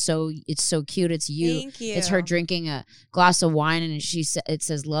is just it's so cute. It's you. Thank you. It's her drinking a glass of wine and it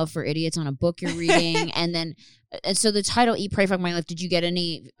says "Love for Idiots" on a book you're reading. and so the title "Eat, Pray, Fuck My Life." Did you get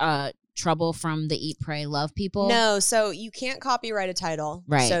any trouble from the Eat, Pray, Love people? No. So you can't copyright a title.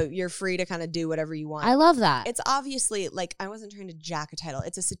 Right. So you're free to kind of do whatever you want. I love that. It's obviously like, I wasn't trying to jack a title.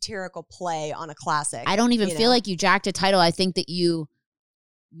 It's a satirical play on a classic. I don't even feel like you jacked a title. I think that you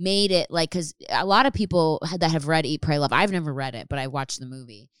made it like, because a lot of people that have read Eat, Pray, Love, I've never read it, but I watched the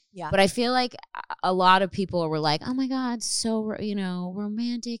movie. Yeah. But I feel like a lot of people were like, oh my God, so, you know,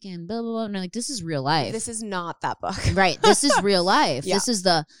 romantic and blah, blah, blah. And like, this is real life. This is not that book. Right. This is real life. Yeah. This is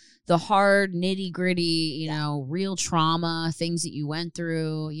the hard nitty gritty, you know, real trauma, things that you went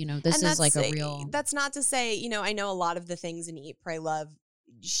through. You know, this is like a real. That's not to say, you know, I know a lot of the things in Eat, Pray, Love,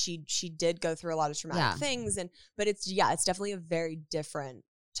 she did go through a lot of traumatic things. But it's definitely a very different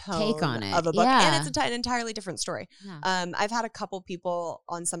tone take on it of a book, yeah. and it's an entirely different story. I've had a couple people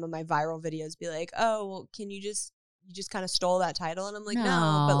on some of my viral videos be like, oh, well, you just kind of stole that title, and I'm like,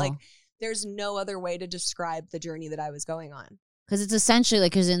 no, but like there's no other way to describe the journey that I was going on, because it's essentially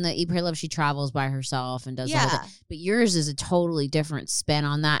like, because in the Eat, Pray, Love, she travels by herself and does the whole thing. But yours is a totally different spin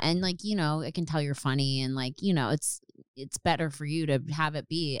on that, and like, you know, it can tell you're funny, and like, you know, it's better for you to have it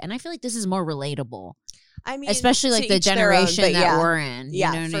be, and I feel like this is more relatable. I mean, especially like the generation that we're in. You know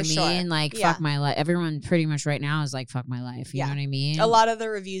what I mean? Sure. Like, fuck my life. Everyone pretty much right now is like, fuck my life. You know what I mean? A lot of the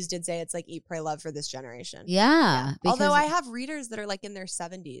reviews did say it's like Eat, Pray, Love for this generation. Yeah. Although I have readers that are like in their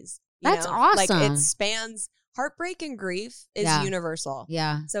 70s. That's awesome. Like, it spans heartbreak and grief is universal.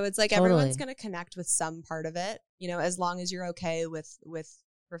 Yeah. So it's like everyone's going to connect with some part of it. You know, as long as you're okay with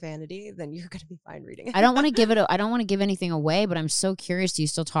profanity, then you're going to be fine reading it. I don't want to give anything away, but I'm so curious. Do you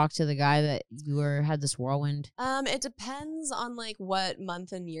still talk to the guy that you had this whirlwind? It depends on like what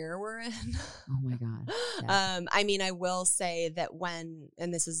month and year we're in. Oh my God. Yeah. I mean, I will say that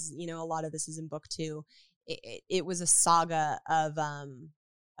and this is, you know, a lot of this is in book 2, it was a saga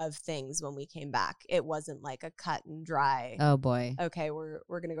of things when we came back. It wasn't like a cut and dry. Oh boy. Okay, we're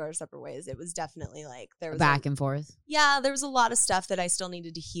gonna go our separate ways. It was definitely like there was back and forth. Yeah, there was a lot of stuff that I still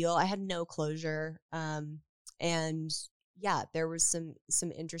needed to heal. I had no closure. And yeah, there was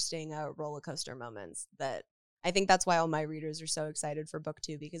some interesting roller coaster moments that I think that's why all my readers are so excited for book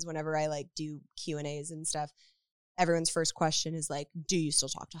 2, because whenever I like do Q&As and stuff, everyone's first question is like, do you still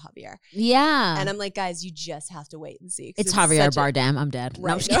talk to Javier? Yeah. And I'm like, guys, you just have to wait and see. It's Javier Bardem. I'm dead. Right.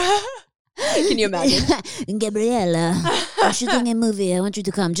 No, I'm just kidding. Can you imagine? Gabriella, I'm shooting a movie. I want you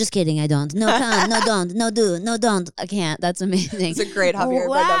to come. Just kidding. I don't. No, come. No, don't. No, do. No, don't. I can't. That's amazing. It's a great Javier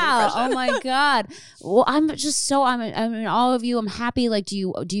Bardem impression. Oh my God. Well, I'm just so, I mean, all of you, I'm happy. Like, do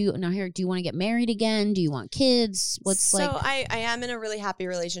you now here, do you want to get married again? Do you want kids? So I am in a really happy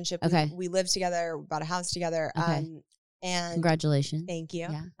relationship. Okay. We live together. We bought a house together. Okay. And congratulations. Thank you.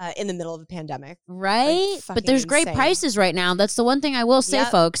 Yeah. In the middle of a pandemic. Right? Like, but there's great insane. prices right now. That's the one thing I will say,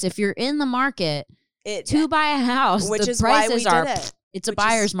 folks. If you're in the market to buy a house, which the is why we prices did are, it. It's a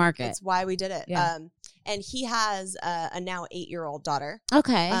buyer's market. It's why we did it. Yeah. And he has a now 8-year-old daughter.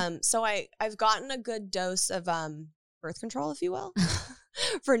 Okay. So I've gotten a good dose of birth control, if you will,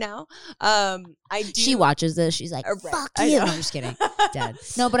 for now. She watches this. She's like, fuck you. No, I'm just kidding. Dead.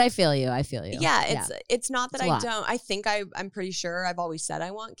 No, but I feel you. Yeah, it's not that I don't. I think I'm pretty sure I've always said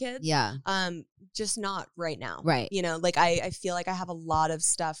I want kids. Yeah. Just not right now. Right. You know, like I feel like I have a lot of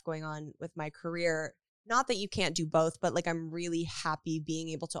stuff going on with my career. Not that you can't do both, but like I'm really happy being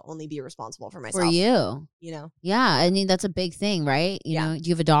able to only be responsible for myself. For you. You know? Yeah. I mean, that's a big thing, right? You know, do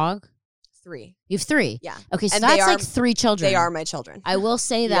you have a dog? 3. You have 3? Yeah. Okay, so that's like 3 children. They are my children. I will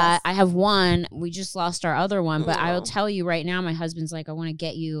say that I have 1. We just lost our other one, but I will tell you right now, my husband's like, I want to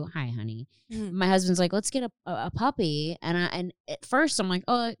get you. Hi, honey. Mm-hmm. My husband's like, let's get a puppy. And at first I'm like,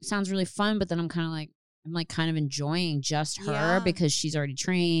 oh, it sounds really fun. But then I'm kind of like, I'm like kind of enjoying just her Yeah. because she's already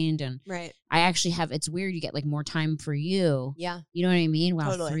trained. And Right. I actually have, it's weird. You get like more time for you. Yeah. You know what I mean?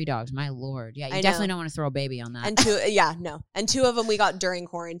 Wow. Totally. 3 dogs. My Lord. Yeah. You I definitely know. don't want to throw a baby on that. And 2, yeah, no. And 2 of them we got during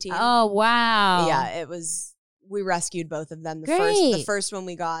quarantine. Oh, wow. Yeah, it was, we rescued both of them. The Great. first one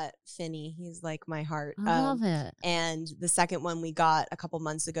we got, Finny, he's like my heart. I love it. And the second one we got a couple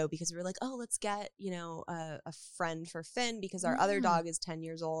months ago because we were like, oh, let's get, a friend for Finn because our other dog is 10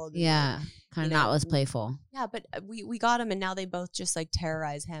 years old. Yeah. Kind of you know, not less playful. Yeah, but we got him and now they both just like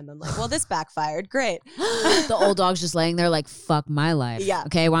terrorize him. I'm like, well, this backfired. Great. The old dog's just laying there like, fuck my life. Yeah.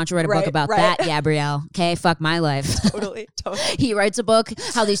 Okay. Why don't you write a book Right, about right. that, Gabrielle? Okay. Fuck my life. Totally. He writes a book,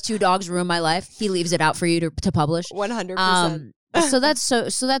 how these 2 dogs ruin my life. He leaves it out for you to publish. 100%. So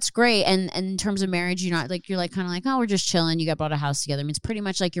that's great. And in terms of marriage, you're like kind of like, oh, we're just chilling. You got bought a house together. I mean, it's pretty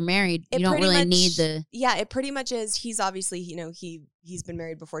much like you're married. It You don't pretty really much- need the. Yeah, it pretty much is. He's obviously, he's been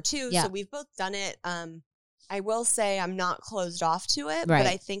married before too. Yeah. So we've both done it. I will say I'm not closed off to it, Right. but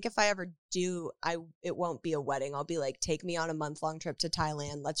I think if I ever do, it won't be a wedding. I'll be like, take me on a month-long trip to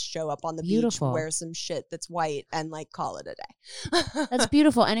Thailand. Let's show up on the Beautiful. beach, wear some shit that's white, and like call it a day. That's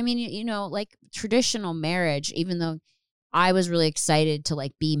beautiful. And I mean, like traditional marriage, even though I was really excited to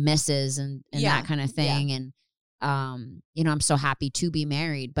like be Mrs. and Yeah. that kind of thing. And, I'm so happy to be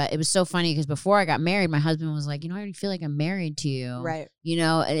married. But it was so funny because before I got married, my husband was like, I already feel like I'm married to you. Right.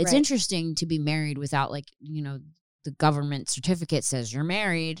 And it's Right. interesting to be married without like, the government certificate says you're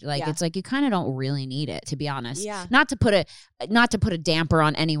married. Like, Yeah. it's like you kind of don't really need it, to be honest. Yeah. Not to put a damper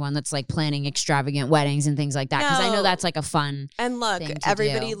on anyone that's like planning extravagant weddings and things like that. Because I know No. that's like a fun. And look, thing to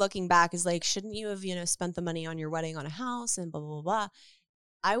everybody do. looking back is like, shouldn't you have, spent the money on your wedding on a house and blah, blah, blah, blah.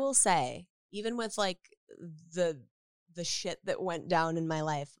 I will say, even with like the shit that went down in my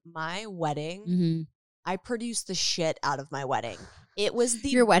life, my wedding, Mhm. I produced the shit out of my wedding. It was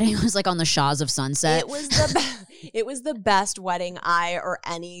Your wedding was like on the Shaws of Sunset. It was it was the best wedding I or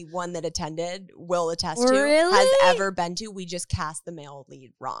anyone that attended will attest to Really? has ever been to. We just cast the male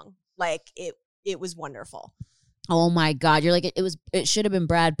lead wrong. Like it was wonderful. Oh my God. You're like, it should have been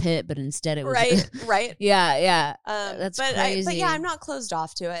Brad Pitt, but instead it was. Right. Yeah. That's crazy. but yeah, I'm not closed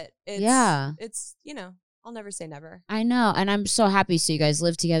off to it. It's I'll never say never. I know. And I'm so happy. So you guys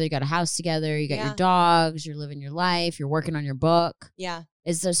live together. You got a house together. You got your Yeah. dogs. You're living your life. You're working on your book. Yeah.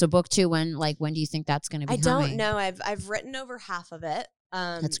 Is there so book 2? When do you think that's going to be I coming? don't know. I've written over half of it.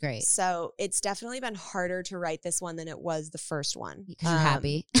 That's great. So it's definitely been harder to write this one than it was the first one. Because you're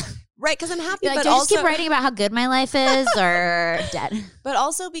happy. Right, because I'm happy, You're like, but do I just also keep writing about how good my life is or dead? but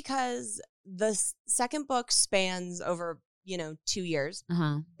also because the second book spans over 2 years.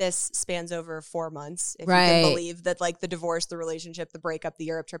 Uh-huh. This spans over 4 months. If Right. you can believe that, like the divorce, the relationship, the breakup, the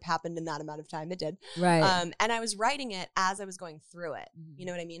Europe trip happened in that amount of time. It did. Right. And I was writing it as I was going through it. You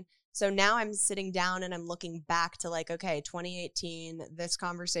know what I mean? So now I'm sitting down and I'm looking back to like, okay, 2018, this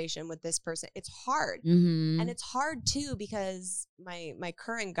conversation with this person. It's hard. Mm-hmm. And it's hard too because my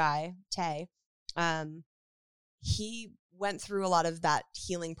current guy, Tay, he went through a lot of that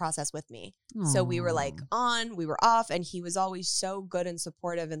healing process with me. So we were like on, we were off, and he was always so good and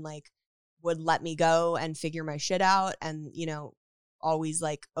supportive and like would let me go and figure my shit out and, always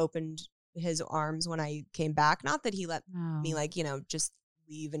like opened his arms when I came back. Not that he let me like, just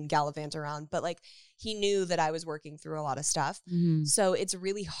leave and gallivant around, but like he knew that I was working through a lot of stuff. Mm-hmm. So it's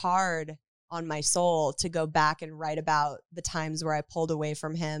really hard on my soul to go back and write about the times where I pulled away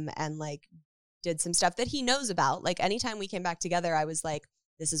from him and like did some stuff that he knows about. Like anytime we came back together, I was like,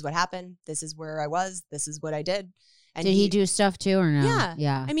 this is what happened. This is where I was. This is what I did. And did he do stuff too or no? Yeah.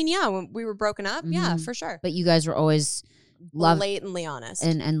 Yeah. I mean, yeah, when we were broken up, yeah, Mhm. for sure. But you guys were always Blatantly honest.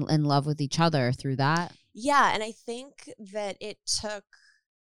 and in love with each other through that. Yeah, and I think that it took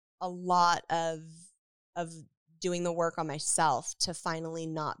a lot of doing the work on myself to finally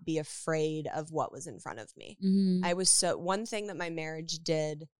not be afraid of what was in front of me. Mm-hmm. I was one thing that my marriage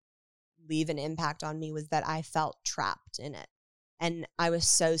did leave an impact on me was that I felt trapped in it. And I was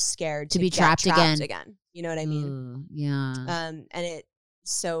so scared To be get trapped again. You know what I mean? Ooh, yeah. And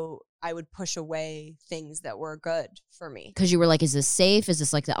so I would push away things that were good for me. Because you were like, is this safe? Is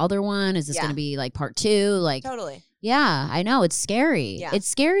this like the other one? Is this Yeah. going to be like part 2? Like, Totally. yeah, I know. It's scary. Yeah. It's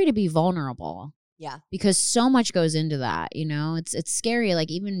scary to be vulnerable. Yeah. Because so much goes into that, It's scary.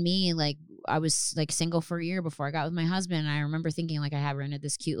 Like even me, like I was like single for a year before I got with my husband. And I remember thinking like I had rented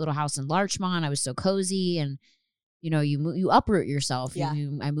this cute little house in Larchmont. I was so cozy and you uproot yourself. Yeah.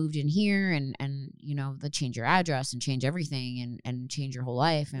 I moved in here and they change your address and change everything and change your whole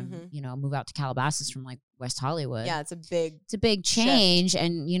life and, Mhm. Move out to Calabasas from like West Hollywood. Yeah, it's a big change.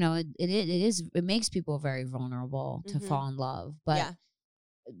 And, it makes people very vulnerable to Mhm. fall in love. But yeah.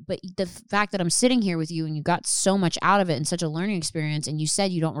 but the fact that I'm sitting here with you and you got so much out of it and such a learning experience, and you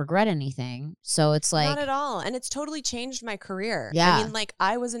said you don't regret anything. So it's like, not at all. And it's totally changed my career. Yeah. I mean, like,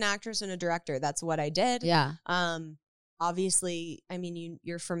 I was an actress and a director. That's what I did. yeah, Obviously, I mean,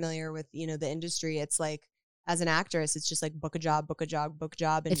 you're familiar with, you know, the industry. It's like, as an actress, it's just like book a job, book a job, book a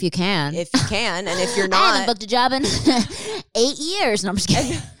job. And if you can. and if you're I not, haven't booked a job in 8 years. No, I'm just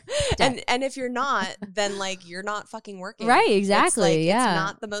kidding. and if you're not, then like you're not fucking working. Right, exactly. It's yeah. it's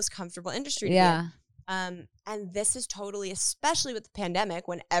not the most comfortable industry to be Yeah. in. And this is totally, especially with the pandemic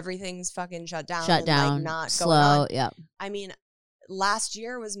when everything's fucking shut down, Shut and, down. like, not slow. going on. Yeah. I mean, last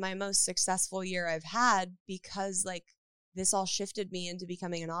year was my most successful year I've had because like this all shifted me into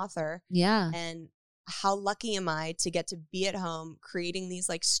becoming an author. Yeah. And how lucky am I to get to be at home creating these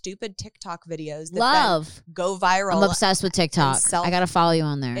like stupid TikTok videos that Love. then go viral. I'm obsessed with TikTok. self- I got to follow you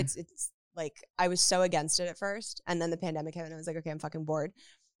on there. It's like I was so against it at first, and then the pandemic hit, and I was like, okay, I'm fucking bored.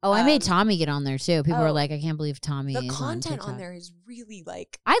 Oh, I made Tommy get on there too. People were oh, like, I can't believe Tommy The is content on TikTok. there is really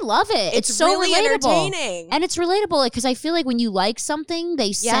like I love it. It's so really relatable. entertaining. And it's relatable because I feel like when you like something,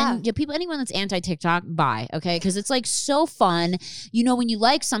 they send people, anyone that's anti-TikTok, bye, okay? Because it's like so fun. You know, when you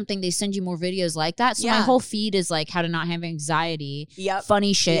like something, they send you more videos like that. So my Yeah. whole feed is like how to not have anxiety, Yep.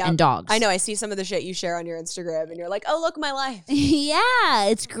 funny shit, Yep. and dogs. I know. I see some of the shit you share on your Instagram, and you're like, oh, look, my life. Yeah,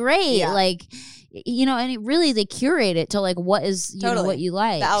 it's great. Yeah. Like, you know, and it really, they curate it to like what is, you know, Totally. what you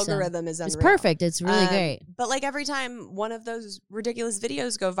like. The So algorithm is unreal. it's perfect. It's really great. But like every time one of those ridiculous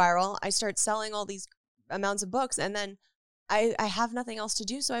videos go viral, I start selling all these amounts of books, and then I have nothing else to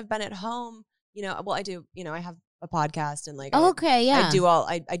do. So I've been at home, you know, well, I do, you know, I have a podcast and like, Okay, yeah.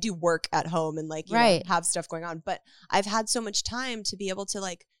 I do work at home and like, you know, Right. have stuff going on, but I've had so much time to be able to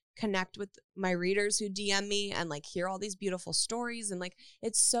like connect with my readers who DM me and like hear all these beautiful stories. And like,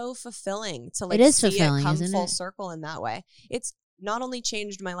 it's so fulfilling to like It is see fulfilling, it come isn't full it? circle in that way. It's not only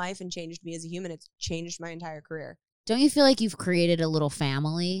changed my life and changed me as a human, it's changed my entire career. Don't you feel like you've created a little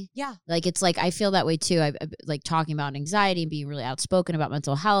family? Yeah. Like, it's like, I feel that way too. I like talking about anxiety and being really outspoken about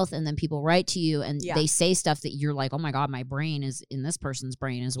mental health. And then people write to you and Yeah. they say stuff that you're like, oh my God, my brain is in this person's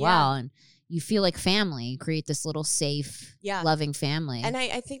brain as Yeah. well. And you feel like family. You create this little safe, Yeah. loving family. And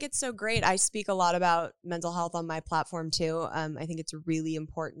I think it's so great. I speak a lot about mental health on my platform too. I think it's really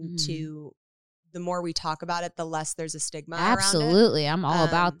important Mhm. to, the more we talk about it, the less there's a stigma around it. Absolutely. I'm all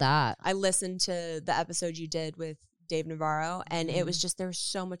about that. I listened to the episode you did with Dave Navarro, and it was just, there was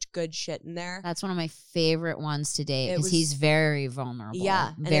so much good shit in there. That's one of my favorite ones to date It because was- he's very vulnerable.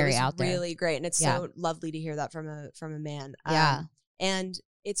 Yeah, and very it was out there. really great, and it's Yeah. so lovely to hear that from a man. Yeah. And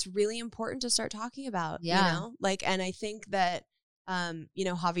it's really important to start talking about. Yeah. You know, like, and I think that, you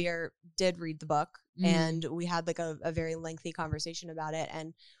know, Javier did read the book, Mhm. and we had like a very lengthy conversation about it.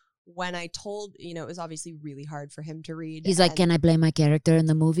 And when I told, you know, it was obviously really hard for him to read. He's like, and- can I play my character in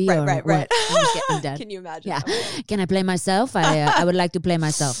the movie? Right, or right, what? right. I'm dead. Can you imagine? Yeah. that? Can I play myself? I would like to play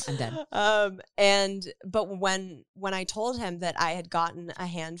myself. I'm dead. But when I told him that I had gotten a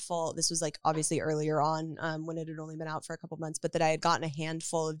handful, this was like obviously earlier on, when it had only been out for a couple months, but that I had gotten a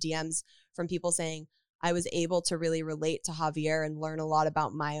handful of DMs from people saying I was able to really relate to Javier and learn a lot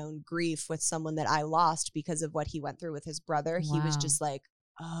about my own grief with someone that I lost because of what he went through with his brother. He was Wow. just like,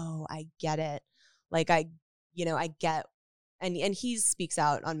 oh, I get it. Like I get, and he speaks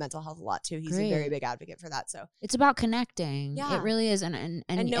out on mental health a lot too. He's a very Great. big advocate for that. So, It's about connecting. Yeah. It really is. And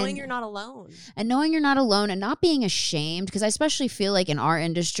knowing you're not alone. And knowing you're not alone and not being ashamed, because I especially feel like in our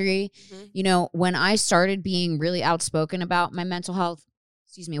industry, Mhm. you know, when I started being really outspoken about my mental health,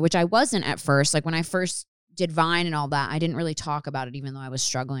 which I wasn't at first, like when I first did Vine and all that, I didn't really talk about it, even though I was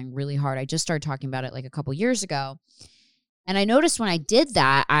struggling really hard. I just started talking about it like a couple years ago. And I noticed when I did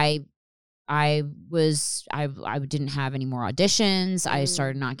that, I didn't have any more auditions. I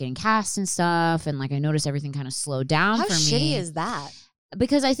started not getting cast and stuff. And like, I noticed everything kind of slowed down How for me. shitty is that?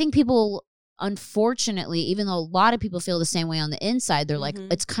 Because I think people, unfortunately, even though a lot of people feel the same way on the inside, they're like,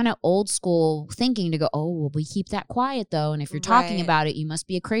 Mhm. it's kind of old school thinking to go, oh, well, we keep that quiet though. And if you're talking Right. about it, you must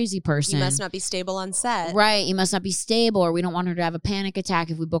be a crazy person. You must not be stable on set. Right. You must not be stable, or we don't want her to have a panic attack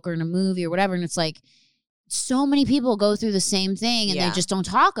if we book her in a movie or whatever. And it's like, so many people go through the same thing and Yeah. they just don't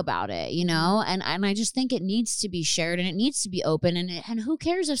talk about it, you know? And I just think it needs to be shared and it needs to be open. And who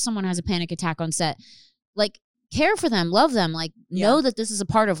cares if someone has a panic attack on set? Like, care for them, love them, like know that this is a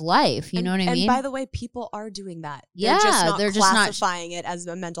part of life. You know what I mean? And by the way, people are doing that. Yeah, they're just not classifying it as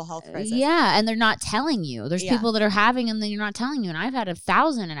a mental health crisis. Yeah, and they're not telling you. There's Yeah. people that are having them, then you're not telling you. And I've had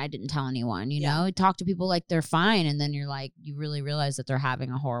 1,000 and I didn't tell anyone, you know? Talk to people like they're fine. And then you're like, you really realize that they're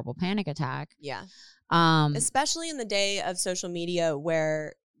having a horrible panic attack. Yeah. Um, Especially in the day of social media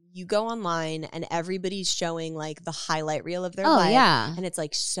where you go online and everybody's showing like the highlight reel of their Oh, life. yeah. And it's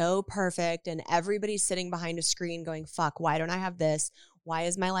like so perfect. And everybody's sitting behind a screen going, fuck, why don't I have this? Why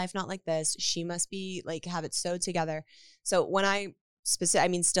is my life not like this? She must be like, have it sewed together. So when I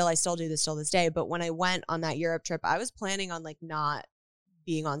still do this till this day. But when I went on that Europe trip, I was planning on like not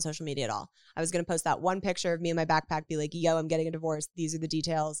being on social media at all. I was going to post that one picture of me in my backpack, be like, yo, I'm getting a divorce. These are the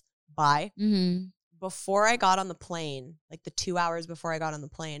details. Bye. Mm-hmm. Before I got on the plane, like the 2 hours before I got on the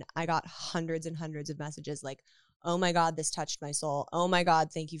plane, I got hundreds and hundreds of messages like, oh my God, this touched my soul. Oh my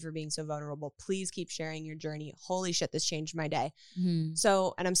God, thank you for being so vulnerable. Please keep sharing your journey. Holy shit, this changed my day. Mm-hmm.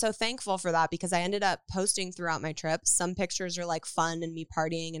 So, and I'm so thankful for that because I ended up posting throughout my trip. Some pictures are like fun and me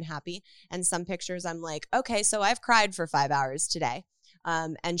partying and happy. And some pictures I'm like, okay, so I've cried for 5 hours today.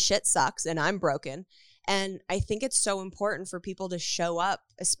 And shit sucks and I'm broken. And I think it's so important for people to show up,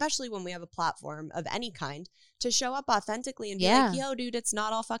 especially when we have a platform of any kind, to show up authentically and be like, yo, dude, it's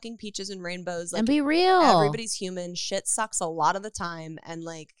not all fucking peaches and rainbows. Like, and be real. Everybody's human. Shit sucks a lot of the time. And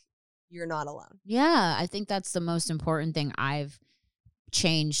like, you're not alone. Yeah. I think that's the most important thing I've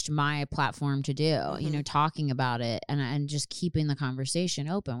changed my platform to do, you know, talking about it and just keeping the conversation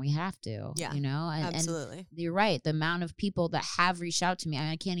open. We have to, you know, absolutely. And you're right. The amount of people that have reached out to me,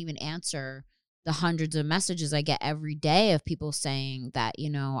 I can't even answer the hundreds of messages I get every day of people saying that,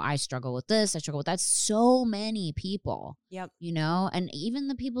 you know, I struggle with this, I struggle with that. So many people, you know, and even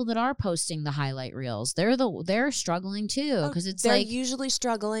the people that are posting the highlight reels, they're struggling too. Cause it's they're like usually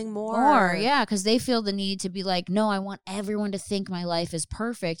struggling more. Yeah. Cause they feel the need to be like, no, I want everyone to think my life is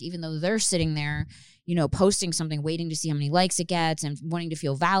perfect, even though they're sitting there, you know, posting something, waiting to see how many likes it gets and wanting to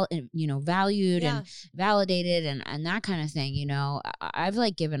feel valued and validated and that kind of thing. You know, I've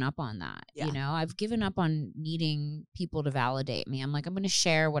like given up on that, you know, I've given up on needing people to validate me. I'm like, I'm going to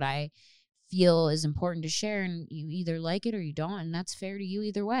share what I feel is important to share and you either like it or you don't. And that's fair to you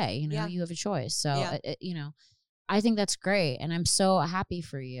either way. You know, you have a choice. So, you know, I think that's great. And I'm so happy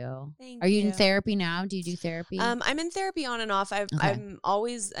for you. Thank Are you in therapy now? Do you do therapy? I'm in therapy on and off. I'm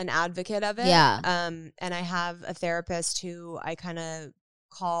always an advocate of it. Yeah. And I have a therapist who I kind of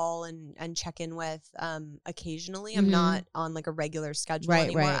call and check in with occasionally. I'm not on like a regular schedule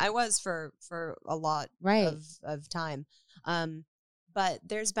anymore. I was for a lot of time. But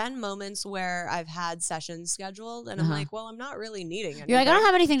there's been moments where I've had sessions scheduled and I'm like, well, I'm not really needing anything. You're like, I don't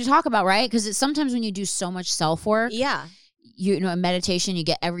have anything to talk about, right? Because sometimes when you do so much self-work, you know, in meditation, you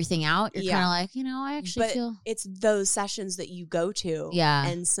get everything out. You're kind of like, you know, I actually feel. It's those sessions that you go to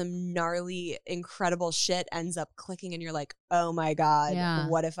and some gnarly, incredible shit ends up clicking and you're like, oh my God,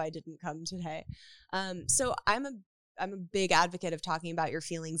 what if I didn't come today? So I'm a big advocate of talking about your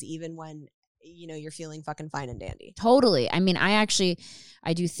feelings even when, you know, you're feeling fucking fine and dandy. Totally. I mean, I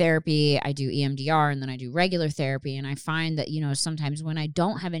do therapy, I do EMDR, and then I do regular therapy. And I find that, you know, sometimes when I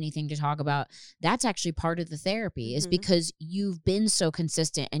don't have anything to talk about, that's actually part of the therapy is because you've been so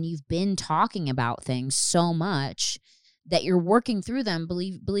consistent and you've been talking about things so much that you're working through them,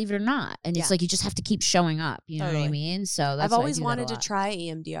 believe it or not. And it's like, you just have to keep showing up. You know what I mean? So that's I've always wanted to try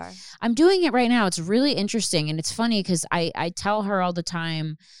EMDR. I'm doing it right now. It's really interesting. And it's funny because I tell her all the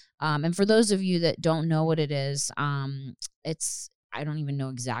time, and for those of you that don't know what it is, I don't even know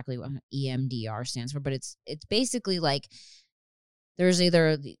exactly what EMDR stands for, but it's basically like there's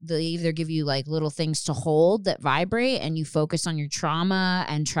they either give you like little things to hold that vibrate and you focus on your trauma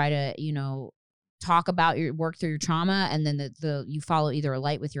and try to, you know, talk about work through your trauma, and then you follow either a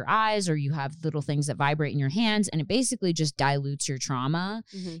light with your eyes or you have little things that vibrate in your hands, and it basically just dilutes your trauma.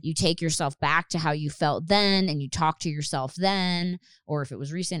 You take yourself back to how you felt then and you talk to yourself then, or if it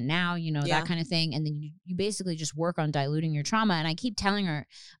was recent now, you know, that kind of thing. And then you basically just work on diluting your trauma. And I keep telling her,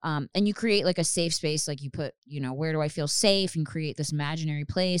 and you create like a safe space, like you put, you know, where do I feel safe, and create this imaginary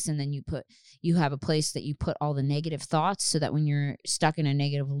place. And then you have a place that you put all the negative thoughts so that when you're stuck in a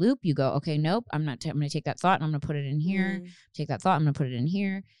negative loop, you go, okay, nope, I'm going to take that thought and I'm going to put it in here. Take that thought, I'm going to put it in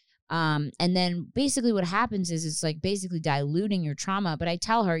here. And then basically what happens is it's like basically diluting your trauma. But I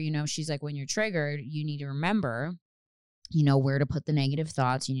tell her, you know, she's like, when you're triggered, you need to remember, you know, where to put the negative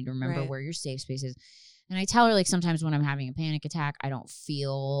thoughts. You need to remember where your safe space is. And I tell her, like, sometimes when I'm having a panic attack, I don't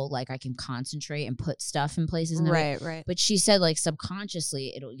feel like I can concentrate and put stuff in places. Right. But she said, like,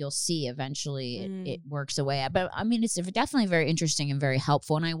 subconsciously, you'll see eventually it works away. But I mean, it's definitely very interesting and very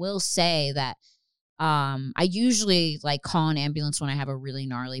helpful. And I will say that I usually like call an ambulance when I have a really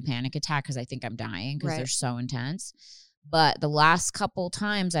gnarly panic attack because I think I'm dying because they're so intense. But the last couple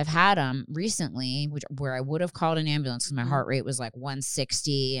times I've had them recently, where I would have called an ambulance because my heart rate was like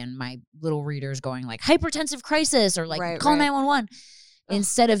 160 and my little reader's going like hypertensive crisis or like call 911.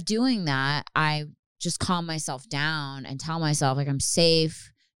 Instead of doing that, I just calm myself down and tell myself like I'm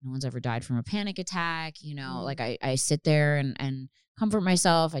safe. no one's ever died from a panic attack. You know, like I sit there and comfort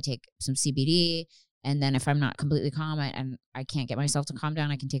myself. I take some CBD. And then if I'm not completely calm and I can't get myself to calm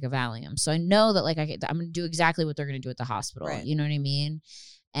down, I can take a Valium. So I know that like I'm going to do exactly what they're going to do at the hospital. Right. You know what I mean?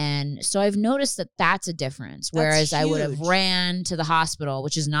 And so I've noticed that that's a difference. Whereas I would have ran to the hospital,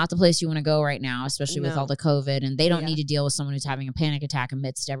 which is not the place you want to go right now, especially with all the COVID. And they don't need to deal with someone who's having a panic attack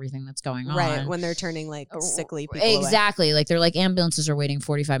amidst everything that's going on. Right, when they're turning like sickly people Exactly. Away. Like they're like ambulances are waiting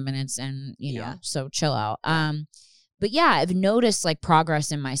 45 minutes and, you know, so chill out. But yeah, I've noticed like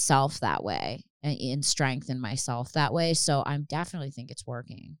progress in myself that way. In strength in myself that way. So I definitely think it's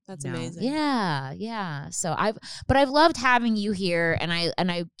working. That's amazing. Yeah. So I've loved having you here, and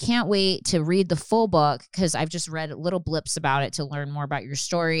I can't wait to read the full book because I've just read little blips about it to learn more about your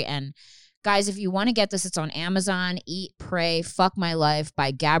story. And guys, if you want to get this, it's on Amazon. Eat, Pray, Fuck My Life by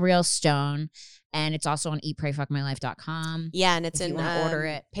Gabrielle Stone. And it's also on eatprayfuckmylife.com. Yeah, and it's in order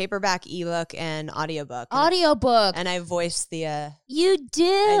it. Paperback, ebook, and audiobook. Audiobook. And I voiced the You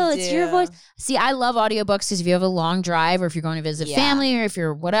do. It's your voice. See, I love audiobooks because if you have a long drive or if you're going to visit family or if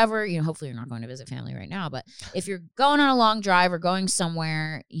you're whatever, you know, hopefully you're not going to visit family right now, but if you're going on a long drive or going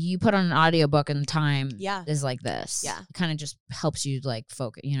somewhere, you put on an audiobook and the time is like this. Yeah. It kind of just helps you like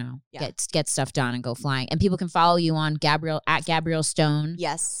focus, you know, get stuff done and go flying. And people can follow you on Gabrielle Stone.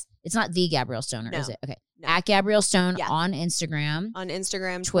 Yes. It's not the Gabrielle Stone, or is it? Okay. No. At Gabrielle Stone on Instagram. On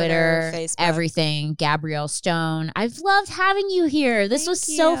Instagram, Twitter, Facebook. Everything. Gabrielle Stone. I've loved having you here. This was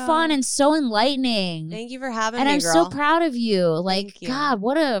so fun and so enlightening. Thank you for having me, and I'm girl. so proud of you. Like, God,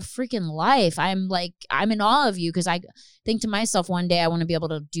 what a freaking life. I'm in awe of you because I think to myself one day I want to be able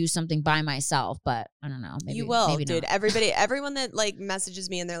to do something by myself, but I don't know. Maybe, you will, maybe dude. Not. Everyone that like messages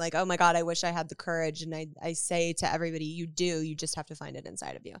me and they're like, oh my God, I wish I had the courage. And I say to everybody, you do. You just have to find it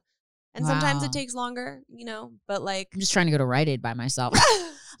inside of you. And sometimes it takes longer, you know, but like. I'm just trying to go to Rite Aid by myself.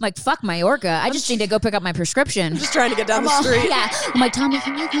 I'm like, fuck Majorca. I just need to go pick up my prescription. I'm just trying to get down the street. Yeah. I'm like, Tommy,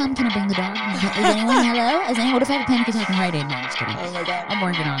 can you come? Can I bring the dog? Is anyone hello? What if I have a panic attack in Rite Aid? No, I'm just kidding. Oh my God. I'm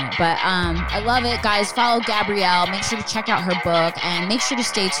working on it. But I love it. Guys, follow Gabrielle. Make sure to check out her book and make sure to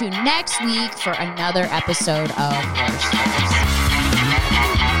stay tuned next week for another episode of Worst.